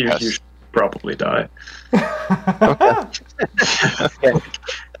a you test. should probably die. Okay.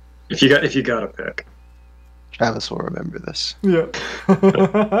 If you got a pick. Travis will remember this. Yeah.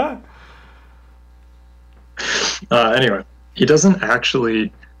 Anyway, he doesn't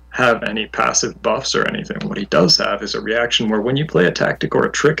actually have any passive buffs or anything. What he does have is a reaction where when you play a tactic or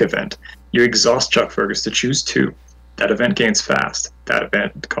a trick event, you exhaust Chuck Fergus to choose 2. That event gains fast. That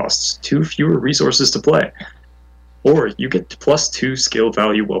event costs 2 fewer resources to play. Or you get +2 skill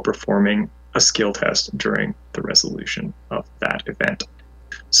value while performing a skill test during the resolution of that event.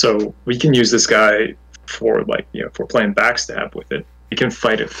 So we can use this guy for, if we're playing Backstab with it. We can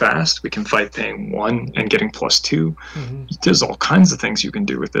fight it fast. We can fight paying 1 and getting +2. There's all kinds of things you can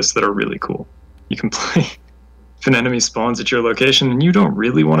do with this that are really cool. You can play, if an enemy spawns at your location and you don't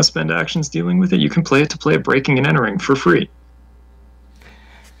really want to spend actions dealing with it, you can play it to play a breaking and entering for free.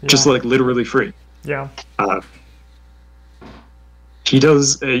 Yeah. Just literally free. Yeah. He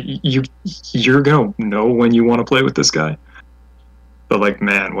does. You're gonna know when you want to play with this guy. But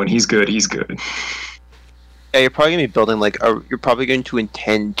man, when he's good, he's good. Yeah, you're probably gonna be building you're probably going to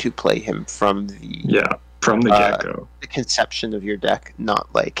intend to play him from the From the get-go. the conception of your deck, not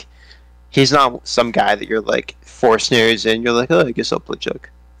he's not some guy that you're 4 snares in. You're oh, I guess I'll play Chuck.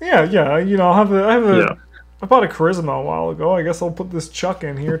 Yeah. I bought a Charisma a while ago. I guess I'll put this Chuck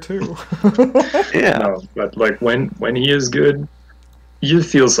in here too. Yeah. No, but when he is good, it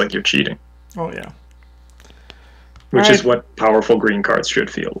feels like you're cheating. Oh yeah. Which Alright. is what powerful green cards should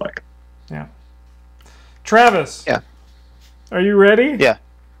feel like. Yeah. Travis. Yeah. Are you ready? Yeah.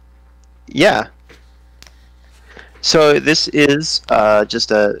 Yeah. So this is just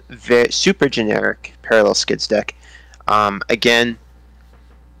a very super generic Parallel Skids deck. Again,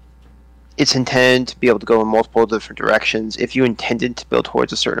 it's intended to be able to go in multiple different directions. If you intended to build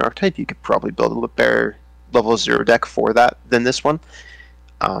towards a certain archetype, you could probably build a little bit better level 0 deck for that than this one.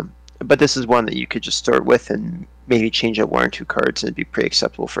 But this is one that you could just start with and maybe change out 1 or 2 cards and it'd be pretty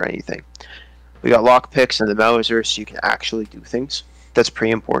acceptable for anything. We got lockpicks and the Mauser, so you can actually do things. That's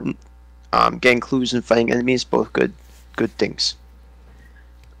pretty important. Getting clues and fighting enemies, both good things.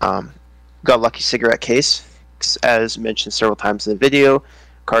 Got Lucky Cigarette Case. As mentioned several times in the video,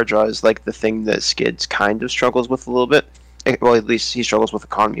 card draw is the thing that Skids kind of struggles with a little bit. Well, at least he struggles with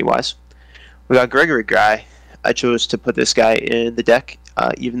economy-wise. We got Gregory Guy. I chose to put this guy in the deck,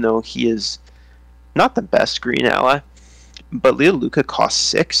 even though he is not the best green ally. But Leo Luca costs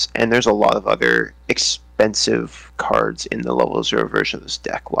 6, and there's a lot of other expensive cards in the level 0 version of this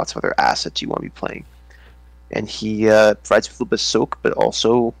deck. Lots of other assets you want to be playing. And he provides a little bit of soak, but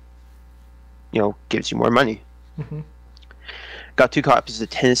also, gives you more money. Got 2 copies of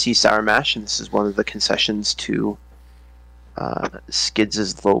Tennessee Sour Mash, and this is one of the concessions to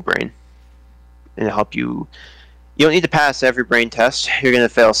Skids' low brain. And it'll help you. You don't need to pass every brain test. You're going to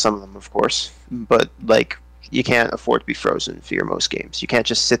fail some of them, of course. But, you can't afford to be frozen for your most games. You can't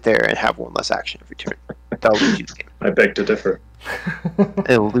just sit there and have 1 less action every turn. That'll lose you the game. I beg to differ.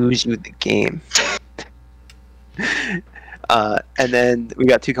 It'll lose you the game. And then we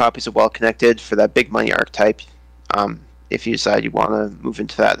got 2 copies of Well Connected for that big money archetype. If you decide you want to move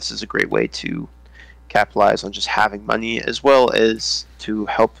into that, this is a great way to capitalize on just having money, as well as to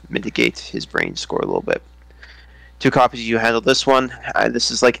help mitigate his brain score a little bit. 2 copies, you handle this one.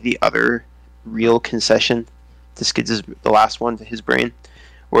 This is like the other real concession to Skids' the last one to his brain,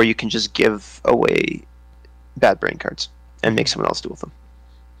 where you can just give away bad brain cards and make someone else deal with them.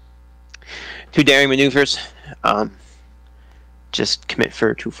 2 daring maneuvers. Just commit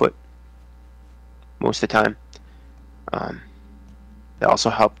for 2 foot most of the time. They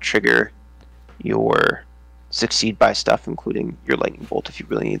also help trigger your succeed by stuff, including your lightning bolt if you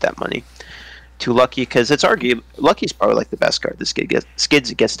really need that money. 2 lucky, because it's arguable lucky's probably like the best card this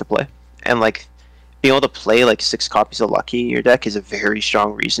Skids gets to play, and like being able to play like 6 copies of lucky in your deck is a very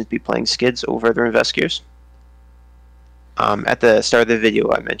strong reason to be playing Skids over other investigators. At the start of the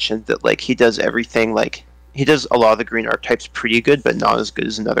video, I mentioned that like he does everything, like he does a lot of the green archetypes pretty good, but not as good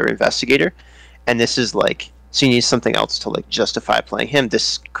as another investigator. And this is like, so you need something else to like justify playing him.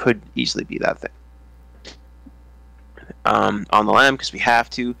 This could easily be that thing. On the lam, because we have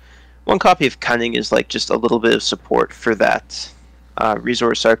to. 1 copy of Cunning is like just a little bit of support for that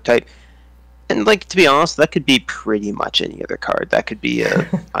resource archetype. And like, to be honest, that could be pretty much any other card. That could be a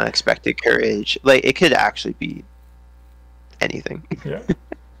Unexpected Courage. Like, it could actually be anything. Yeah.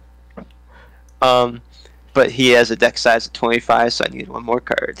 But he has a deck size of 25, so I need 1 more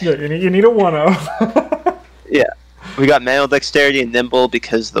card. Yeah, you need a 1-0. Yeah. We got Manual Dexterity and Nimble,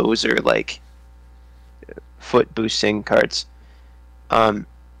 because those are like foot boosting cards.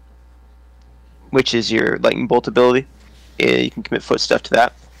 Which is your Lightning Bolt ability. You can commit foot stuff to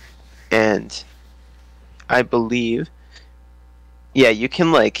that. And I believe, yeah, you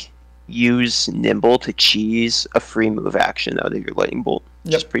can like use Nimble to cheese a free move action out of your Lightning Bolt,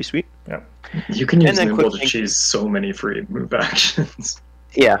 which is pretty sweet. Yep. You can use Nimble to cheese so many free move actions.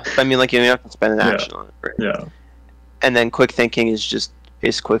 Yeah, I mean, like, you don't have to spend an action on it, right? Yeah. And then Quick Thinking is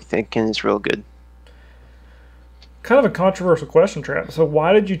Quick Thinking is real good. Kind of a controversial question, Trap. So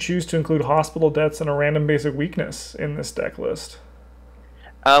why did you choose to include hospital debts and a random basic weakness in this deck list?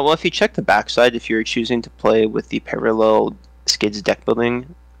 Well, if you check the backside, if you're choosing to play with the Parallel Skids deck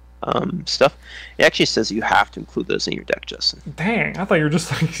building stuff, it actually says you have to include those in your deck, Justin. Dang, I thought you were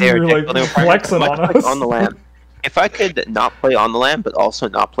just like, flexing on us. On the lam. If I could not play on the lam, but also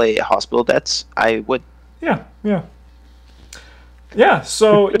not play hospital debts, I would. Yeah, yeah. Yeah,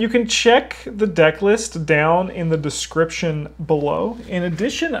 so you can check the deck list down in the description below. In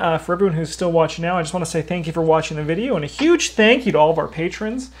addition, for everyone who's still watching now, I just want to say thank you for watching the video, and a huge thank you to all of our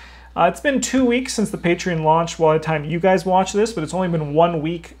patrons. It's been 2 weeks since the Patreon launched, by the time you guys watch this, but it's only been 1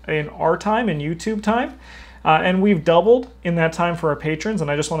 week in our time, in YouTube time. And we've doubled in that time for our patrons, and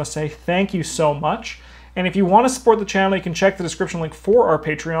I just want to say thank you so much. And if you want to support the channel, you can check the description link for our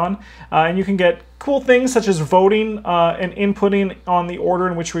Patreon, and you can get cool things such as voting and inputting on the order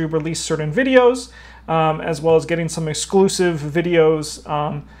in which we release certain videos, as well as getting some exclusive videos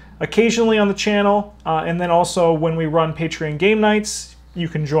occasionally on the channel. And then also when we run Patreon game nights, you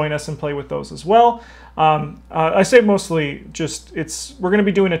can join us and play with those as well. I say mostly just we're going to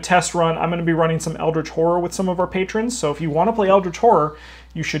be doing a test run. I'm going to be running some Eldritch Horror with some of our patrons. So if you want to play Eldritch Horror,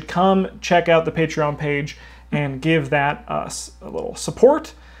 you should come check out the Patreon page and give that us a little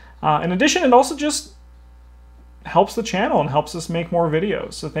support. In addition, it also just helps the channel and helps us make more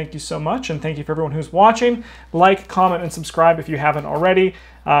videos. So thank you so much, and thank you for everyone who's watching. Like, comment, and subscribe if you haven't already.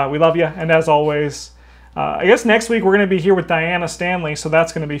 We love you, and as always, I guess next week we're going to be here with Diana Stanley, so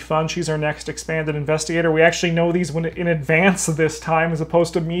that's going to be fun. She's our next expanded investigator. We actually know these in advance this time, as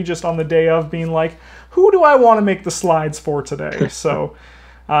opposed to me just on the day of being like, who do I want to make the slides for today? So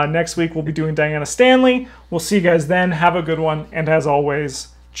next week we'll be doing Diana Stanley. We'll see you guys then. Have a good one, and as always,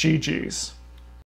 GG's.